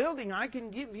in the building, I can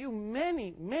give you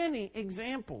many, many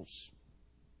examples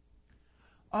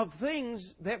of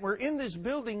things that were in this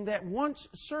building that once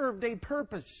served a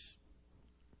purpose.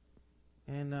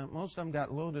 And most of them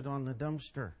got loaded on the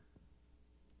dumpster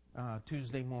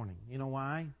Tuesday morning. You know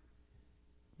why?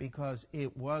 Because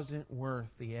it wasn't worth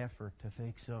the effort to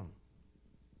fix them.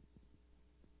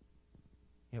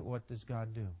 Yet what does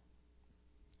God do?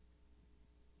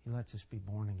 He lets us be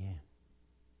born again.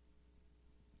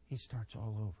 He starts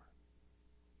all over.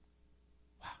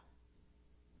 Wow.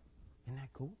 Isn't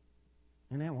that cool?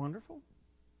 Isn't that wonderful?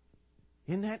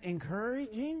 Isn't that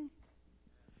encouraging?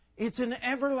 It's an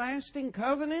everlasting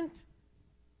covenant.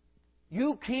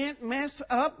 You can't mess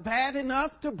up bad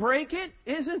enough to break it.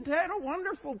 Isn't that a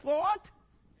wonderful thought?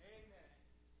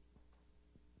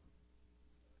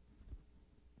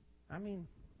 Amen. I mean,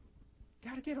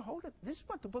 got to get a hold of it. This is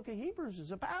what the book of Hebrews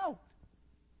is about.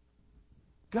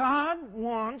 God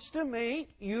wants to make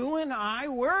you and I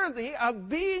worthy of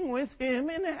being with Him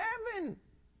in heaven.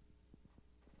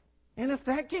 And if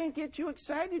that can't get you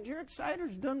excited, your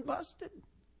exciter's done busted.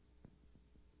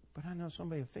 But I know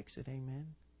somebody will fix it, amen.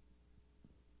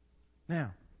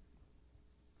 Now,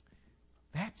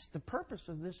 that's the purpose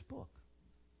of this book.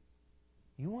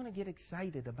 You want to get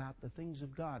excited about the things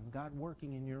of God, God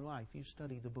working in your life, you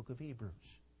study the book of Hebrews.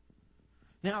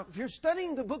 Now, if you're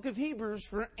studying the book of Hebrews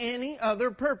for any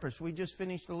other purpose, we just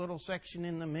finished a little section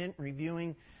in the Mint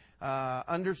reviewing,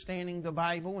 understanding the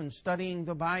Bible and studying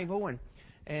the Bible,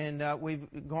 and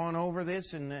we've gone over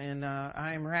this, and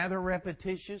I'm rather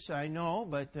repetitious, I know,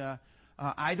 but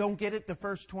I don't get it the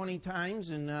first 20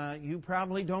 times, and you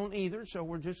probably don't either, so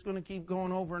we're just going to keep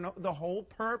going over. And the whole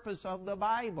purpose of the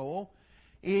Bible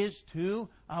is to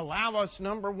allow us,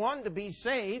 number one, to be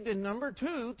saved, and number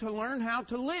two, to learn how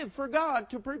to live for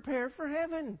God, to prepare for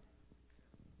heaven.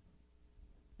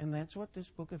 And that's what this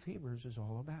book of Hebrews is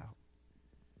all about.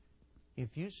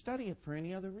 If you study it for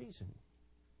any other reason,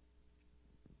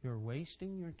 you're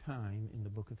wasting your time in the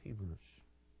book of Hebrews.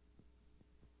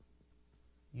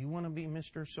 You want to be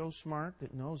Mr. So Smart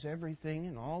that knows everything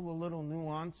and all the little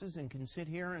nuances and can sit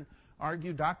here and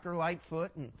argue Dr.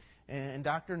 Lightfoot and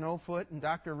Dr. No Foot and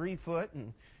Dr. Refoot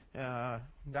and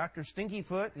Dr. Stinky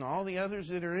Foot and all the others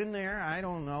that are in there. I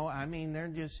don't know. I mean, they're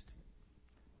just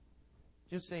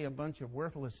say a bunch of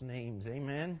worthless names.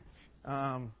 Amen.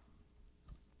 I'll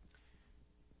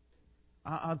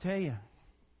tell you,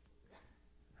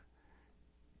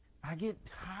 I get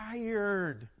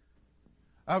tired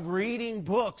of reading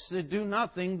books that do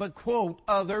nothing but quote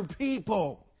other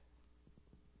people.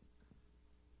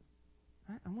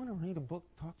 I want to read a book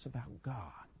that talks about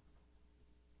God.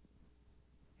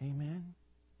 Amen?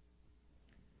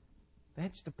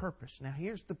 That's the purpose. Now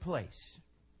here's the place.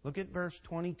 Look at verse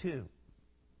 22.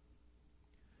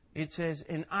 It says,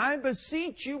 "And I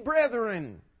beseech you,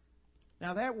 brethren."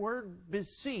 Now that word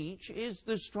beseech is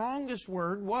the strongest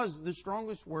word, was the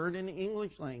strongest word in the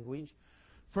English language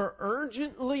for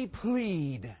urgently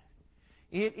plead.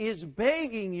 It is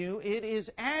begging you, it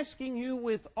is asking you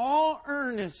with all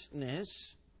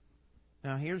earnestness.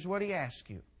 Now here's what he asks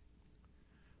you.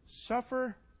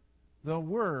 Suffer the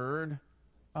word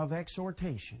of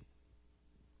exhortation.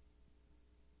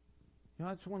 You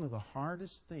know, that's one of the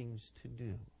hardest things to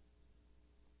do.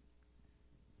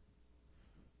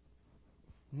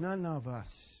 None of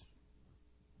us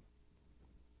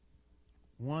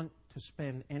want to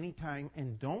spend any time,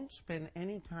 and don't spend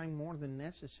any time more than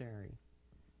necessary,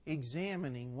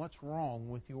 examining what's wrong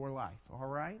with your life, all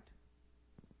right?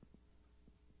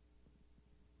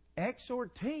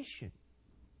 Exhortation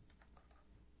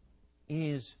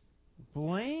is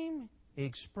blame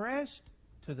expressed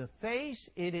to the face.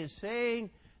 It is saying,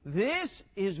 This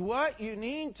is what you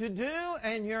need to do,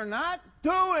 and you're not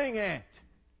doing it.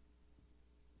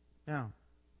 Now,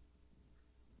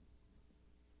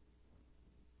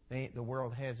 the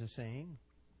world has a saying,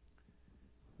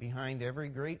 behind every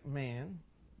great man,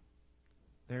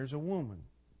 there's a woman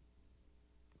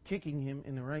kicking him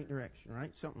in the right direction,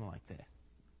 right? Something like that.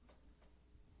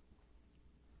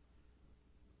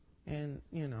 And,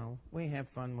 we have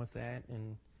fun with that,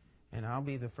 and I'll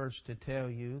be the first to tell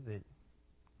you that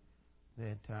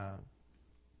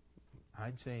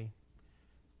I'd say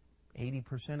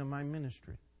 80% of my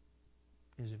ministry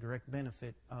is a direct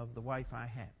benefit of the wife I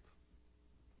have.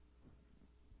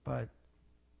 But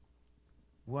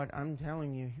what I'm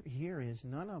telling you here is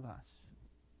none of us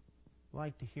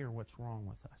like to hear what's wrong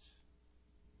with us.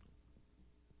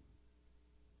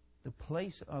 The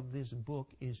place of this book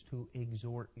is to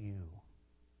exhort you.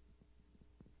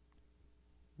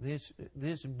 This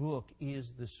book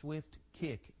is the swift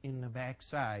kick in the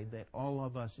backside that all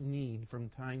of us need from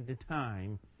time to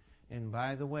time. And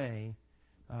by the way,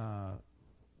 our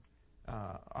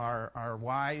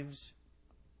wives,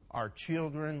 our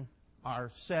children,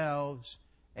 ourselves,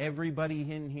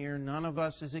 everybody in here, none of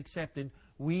us is accepted.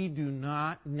 We do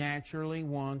not naturally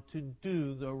want to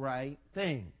do the right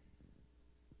thing.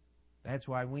 That's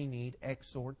why we need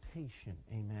exhortation.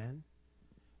 Amen?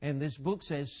 And this book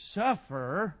says,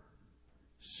 suffer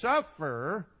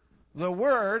the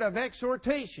word of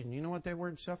exhortation. You know what that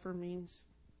word suffer means?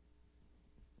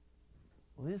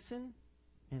 Listen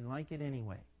and like it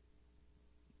anyway.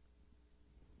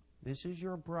 This is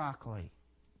your broccoli,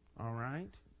 all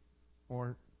right?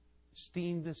 Or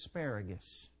steamed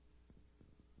asparagus.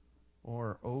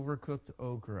 Or overcooked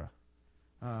okra.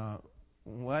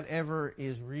 Whatever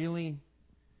is really,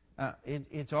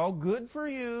 it's all good for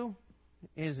you,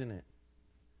 isn't it?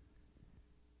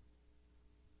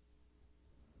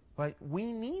 But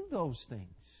we need those things.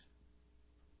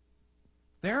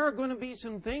 There are going to be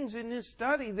some things in this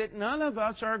study that none of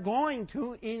us are going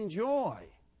to enjoy.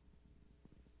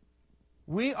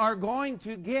 We are going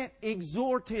to get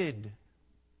exhorted.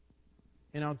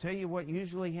 And I'll tell you what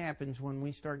usually happens when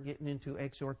we start getting into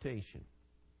exhortation.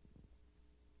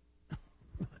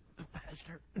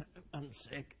 Pastor, I'm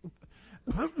sick.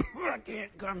 I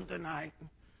can't come tonight.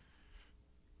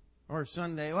 Or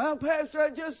Sunday, well,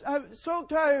 Pastor, I'm so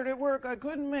tired at work, I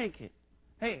couldn't make it.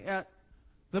 Hey,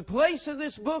 the place of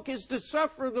this book is to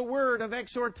suffer the word of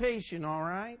exhortation, all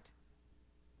right?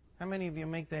 How many of you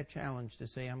make that challenge to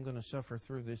say, I'm going to suffer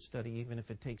through this study even if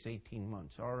it takes 18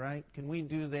 months, all right? Can we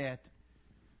do that?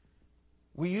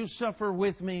 Will you suffer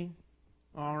with me,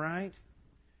 all right?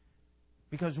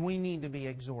 Because we need to be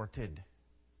exhorted.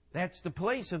 That's the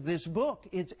place of this book.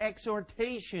 It's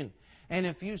exhortation. And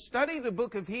if you study the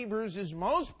book of Hebrews, as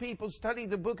most people study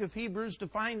the book of Hebrews to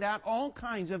find out all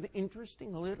kinds of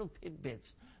interesting little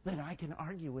tidbits that I can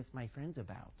argue with my friends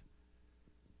about,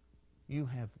 you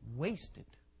have wasted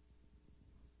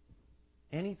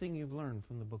anything you've learned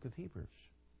from the book of Hebrews.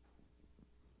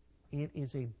 It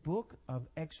is a book of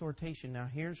exhortation. Now,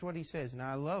 here's what he says. Now,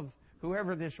 I love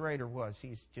whoever this writer was.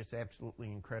 He's just absolutely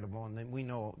incredible. And then we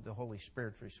know the Holy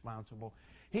Spirit's responsible.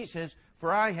 He says,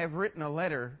 for I have written a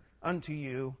letter unto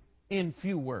you in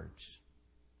few words.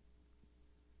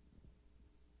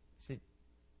 He said,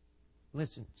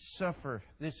 listen, suffer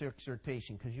this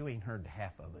exhortation because you ain't heard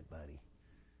half of it, buddy.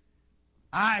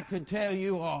 I could tell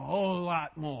you a whole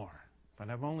lot more, but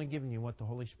I've only given you what the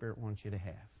Holy Spirit wants you to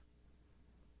have.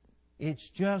 It's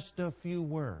just a few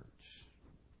words.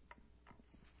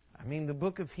 I mean, the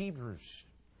book of Hebrews.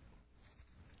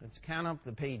 Let's count up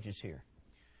the pages here.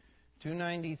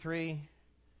 293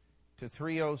 to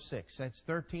 306. That's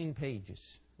 13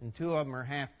 pages. And 2 of them are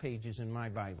half pages in my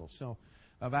Bible. So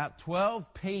about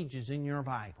 12 pages in your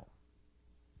Bible.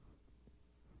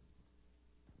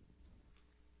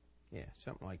 Yeah,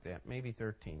 something like that. Maybe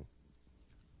 13.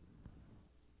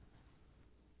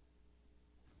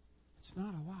 It's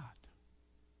not a lot.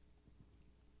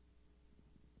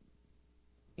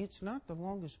 It's not the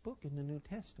longest book in the New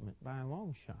Testament by a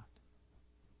long shot.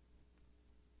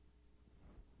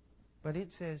 But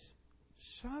it says,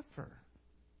 suffer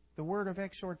the word of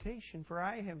exhortation, for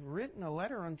I have written a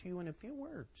letter unto you in a few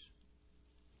words.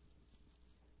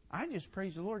 I just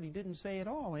praise the Lord he didn't say it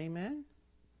all, amen?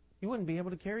 You wouldn't be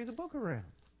able to carry the book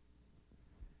around.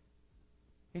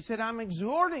 He said, I'm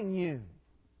exhorting you.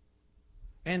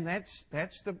 And that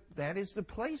is the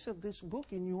place of this book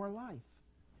in your life.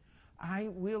 I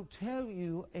will tell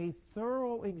you, a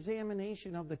thorough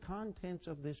examination of the contents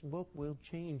of this book will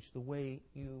change the way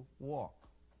you walk,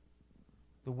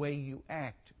 the way you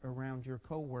act around your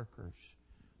coworkers,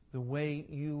 the way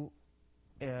you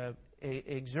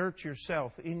exert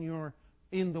yourself in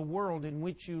the world in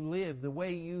which you live, the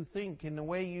way you think and the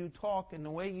way you talk and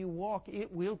the way you walk,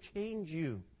 it will change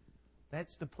you.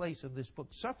 That's the place of this book.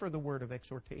 Suffer the word of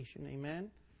exhortation.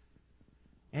 Amen.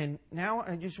 And now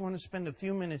I just want to spend a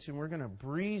few minutes, and we're going to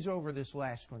breeze over this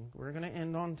last one. We're going to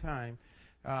end on time.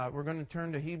 We're going to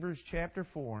turn to Hebrews chapter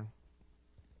 4.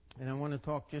 And I want to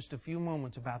talk just a few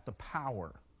moments about the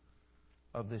power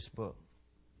of this book.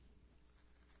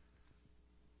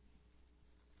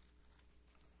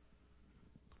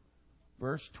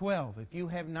 Verse 12. If you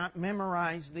have not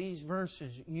memorized these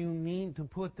verses, you need to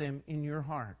put them in your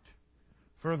heart.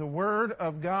 For the Word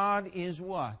of God is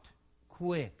what?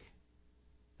 Quick.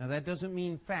 Now that doesn't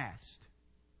mean fast.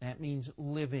 That means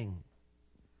living.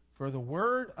 For the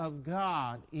Word of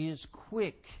God is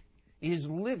quick, is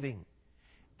living,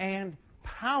 and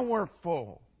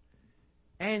powerful,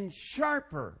 and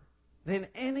sharper than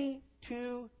any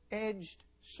two-edged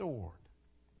sword,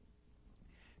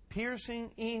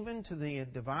 piercing even to the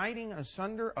dividing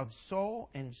asunder of soul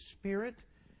and spirit,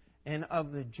 and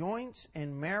of the joints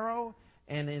and marrow,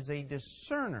 and is a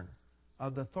discerner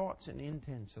of the thoughts and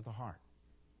intents of the heart.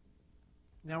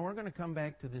 Now we're going to come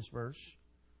back to this verse.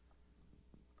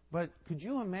 But could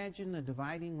you imagine the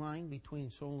dividing line between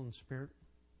soul and spirit?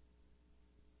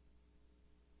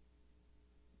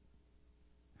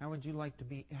 How would you like to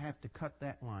have to cut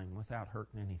that line without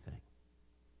hurting anything?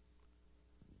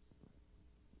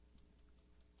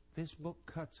 This book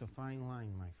cuts a fine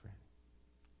line, my friend.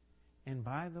 And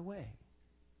by the way,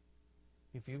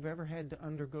 if you've ever had to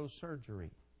undergo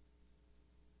surgery,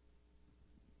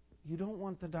 you don't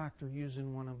want the doctor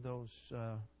using one of those,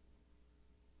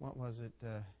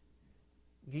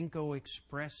 Ginkgo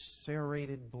Express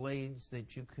serrated blades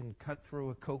that you can cut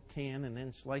through a Coke can and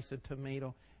then slice a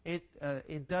tomato.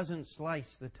 It doesn't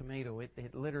slice the tomato.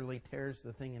 It literally tears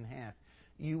the thing in half.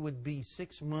 You would be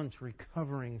 6 months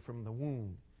recovering from the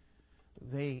wound.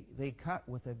 They cut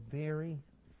with a very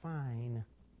fine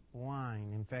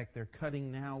line. In fact, they're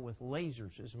cutting now with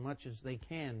lasers as much as they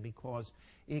can because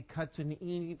it cuts an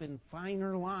even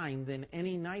finer line than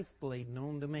any knife blade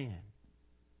known to man.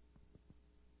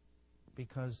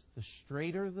 Because the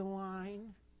straighter the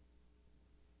line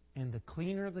and the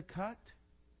cleaner the cut,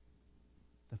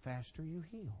 the faster you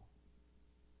heal.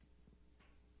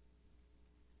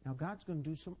 Now God's going to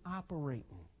do some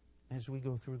operating as we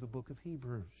go through the book of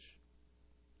Hebrews.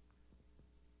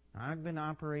 I've been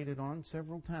operated on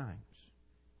several times.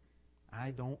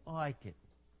 I don't like it.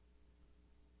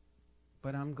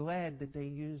 But I'm glad that they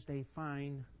used a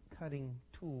fine cutting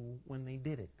tool when they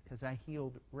did it, because I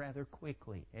healed rather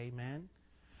quickly. Amen?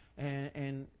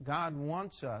 And God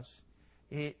wants us.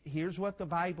 Here's what the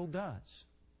Bible does.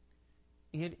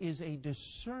 It is a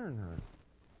discerner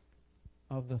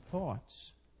of the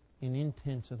thoughts and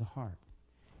intents of the heart.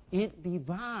 It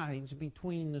divides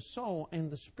between the soul and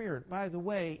the spirit. By the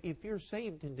way, if you're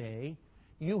saved today,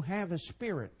 you have a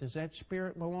spirit. Does that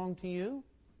spirit belong to you?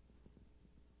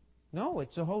 No,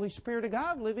 it's the Holy Spirit of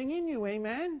God living in you.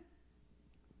 Amen?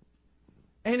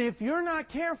 And if you're not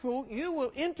careful, you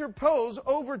will interpose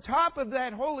over top of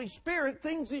that Holy Spirit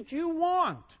things that you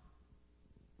want.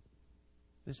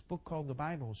 This book called the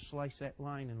Bible will slice that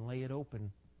line and lay it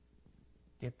open.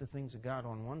 Get the things of God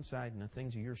on one side and the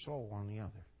things of your soul on the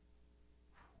other.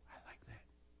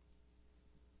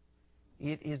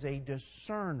 It is a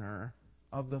discerner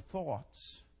of the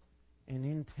thoughts and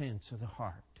intents of the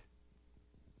heart.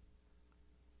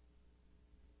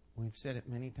 We've said it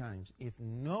many times. If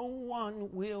no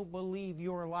one will believe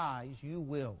your lies, you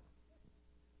will.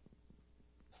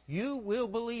 You will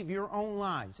believe your own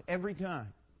lies every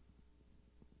time.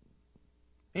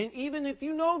 And even if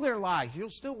you know they're lies, you'll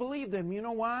still believe them. You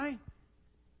know why?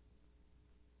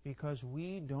 Because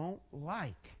we don't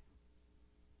like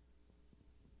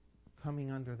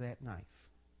coming under that knife.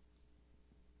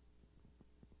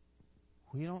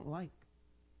 We don't like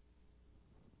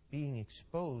being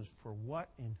exposed for what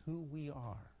and who we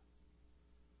are.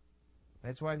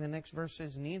 That's why the next verse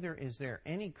says, neither is there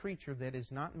any creature that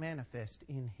is not manifest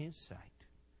in His sight,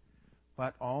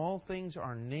 but all things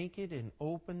are naked and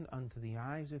opened unto the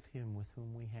eyes of Him with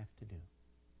whom we have to do.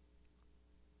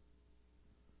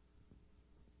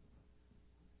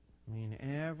 I mean,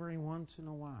 every once in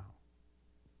a while,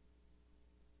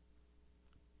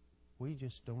 we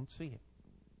just don't see it.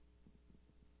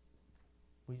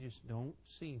 We just don't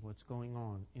see what's going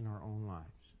on in our own lives.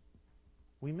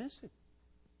 We miss it.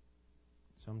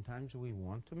 Sometimes we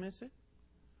want to miss it.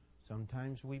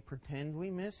 Sometimes we pretend we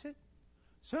miss it.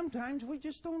 Sometimes we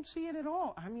just don't see it at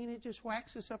all. I mean, it just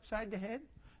whacks us upside the head,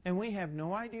 and we have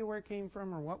no idea where it came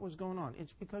from or what was going on.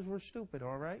 It's because we're stupid,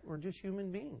 all right? We're just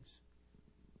human beings.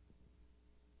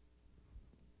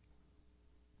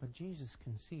 But Jesus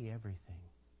can see everything.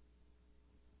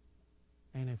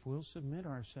 And if we'll submit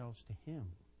ourselves to Him,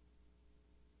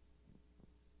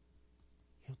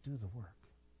 He'll do the work.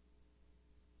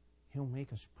 He'll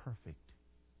make us perfect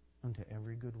unto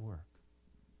every good work,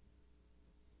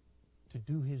 to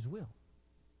do His will,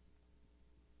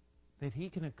 that He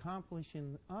can accomplish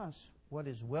in us what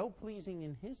is well-pleasing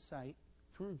in His sight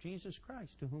through Jesus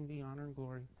Christ, to whom be honor and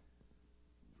glory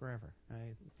forever.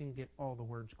 I didn't get all the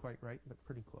words quite right, but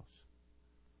pretty close.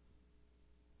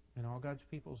 And all God's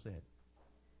people said,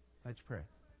 let's pray.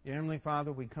 Dear Heavenly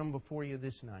Father, we come before You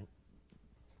this night,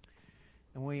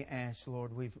 and we ask,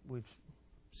 Lord, we've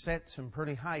set some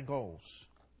pretty high goals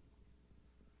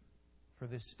for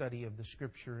this study of the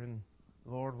Scripture, and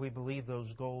Lord, we believe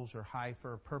those goals are high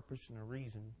for a purpose and a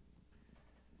reason,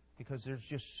 because there's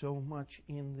just so much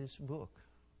in this book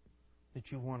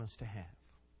that You want us to have.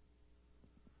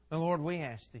 And Lord, we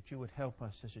ask that You would help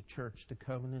us as a church to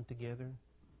covenant together,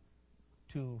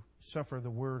 to suffer the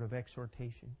word of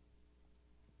exhortation,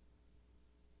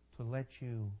 to let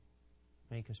You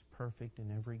make us perfect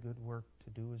in every good work to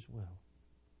do His will.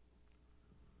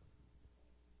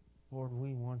 Lord,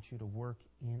 we want You to work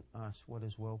in us what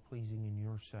is well-pleasing in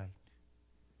Your sight.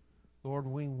 Lord,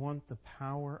 we want the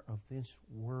power of this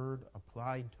word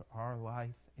applied to our life,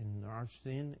 and our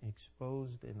sin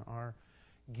exposed, and our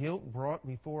guilt brought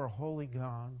before a holy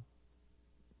God.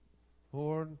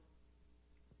 Lord,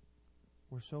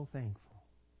 we're so thankful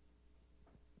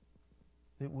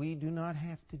that we do not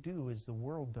have to do as the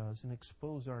world does and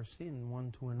expose our sin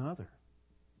one to another.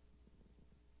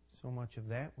 So much of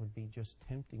that would be just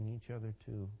tempting each other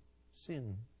to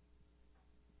sin.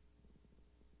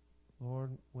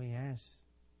 Lord, we ask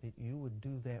that You would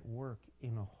do that work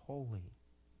in a holy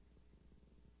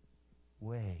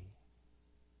way,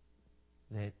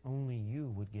 that only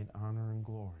You would get honor and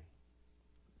glory.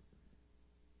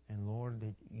 And Lord,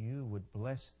 that You would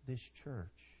bless this church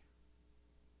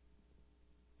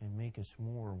and make us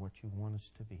more what You want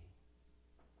us to be.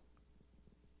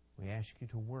 We ask You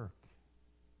to work,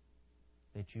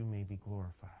 that You may be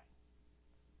glorified.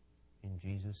 In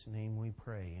Jesus' name we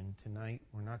pray. And tonight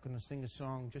we're not going to sing a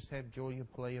song. Just have Julia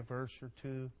play a verse or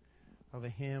two of a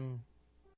hymn.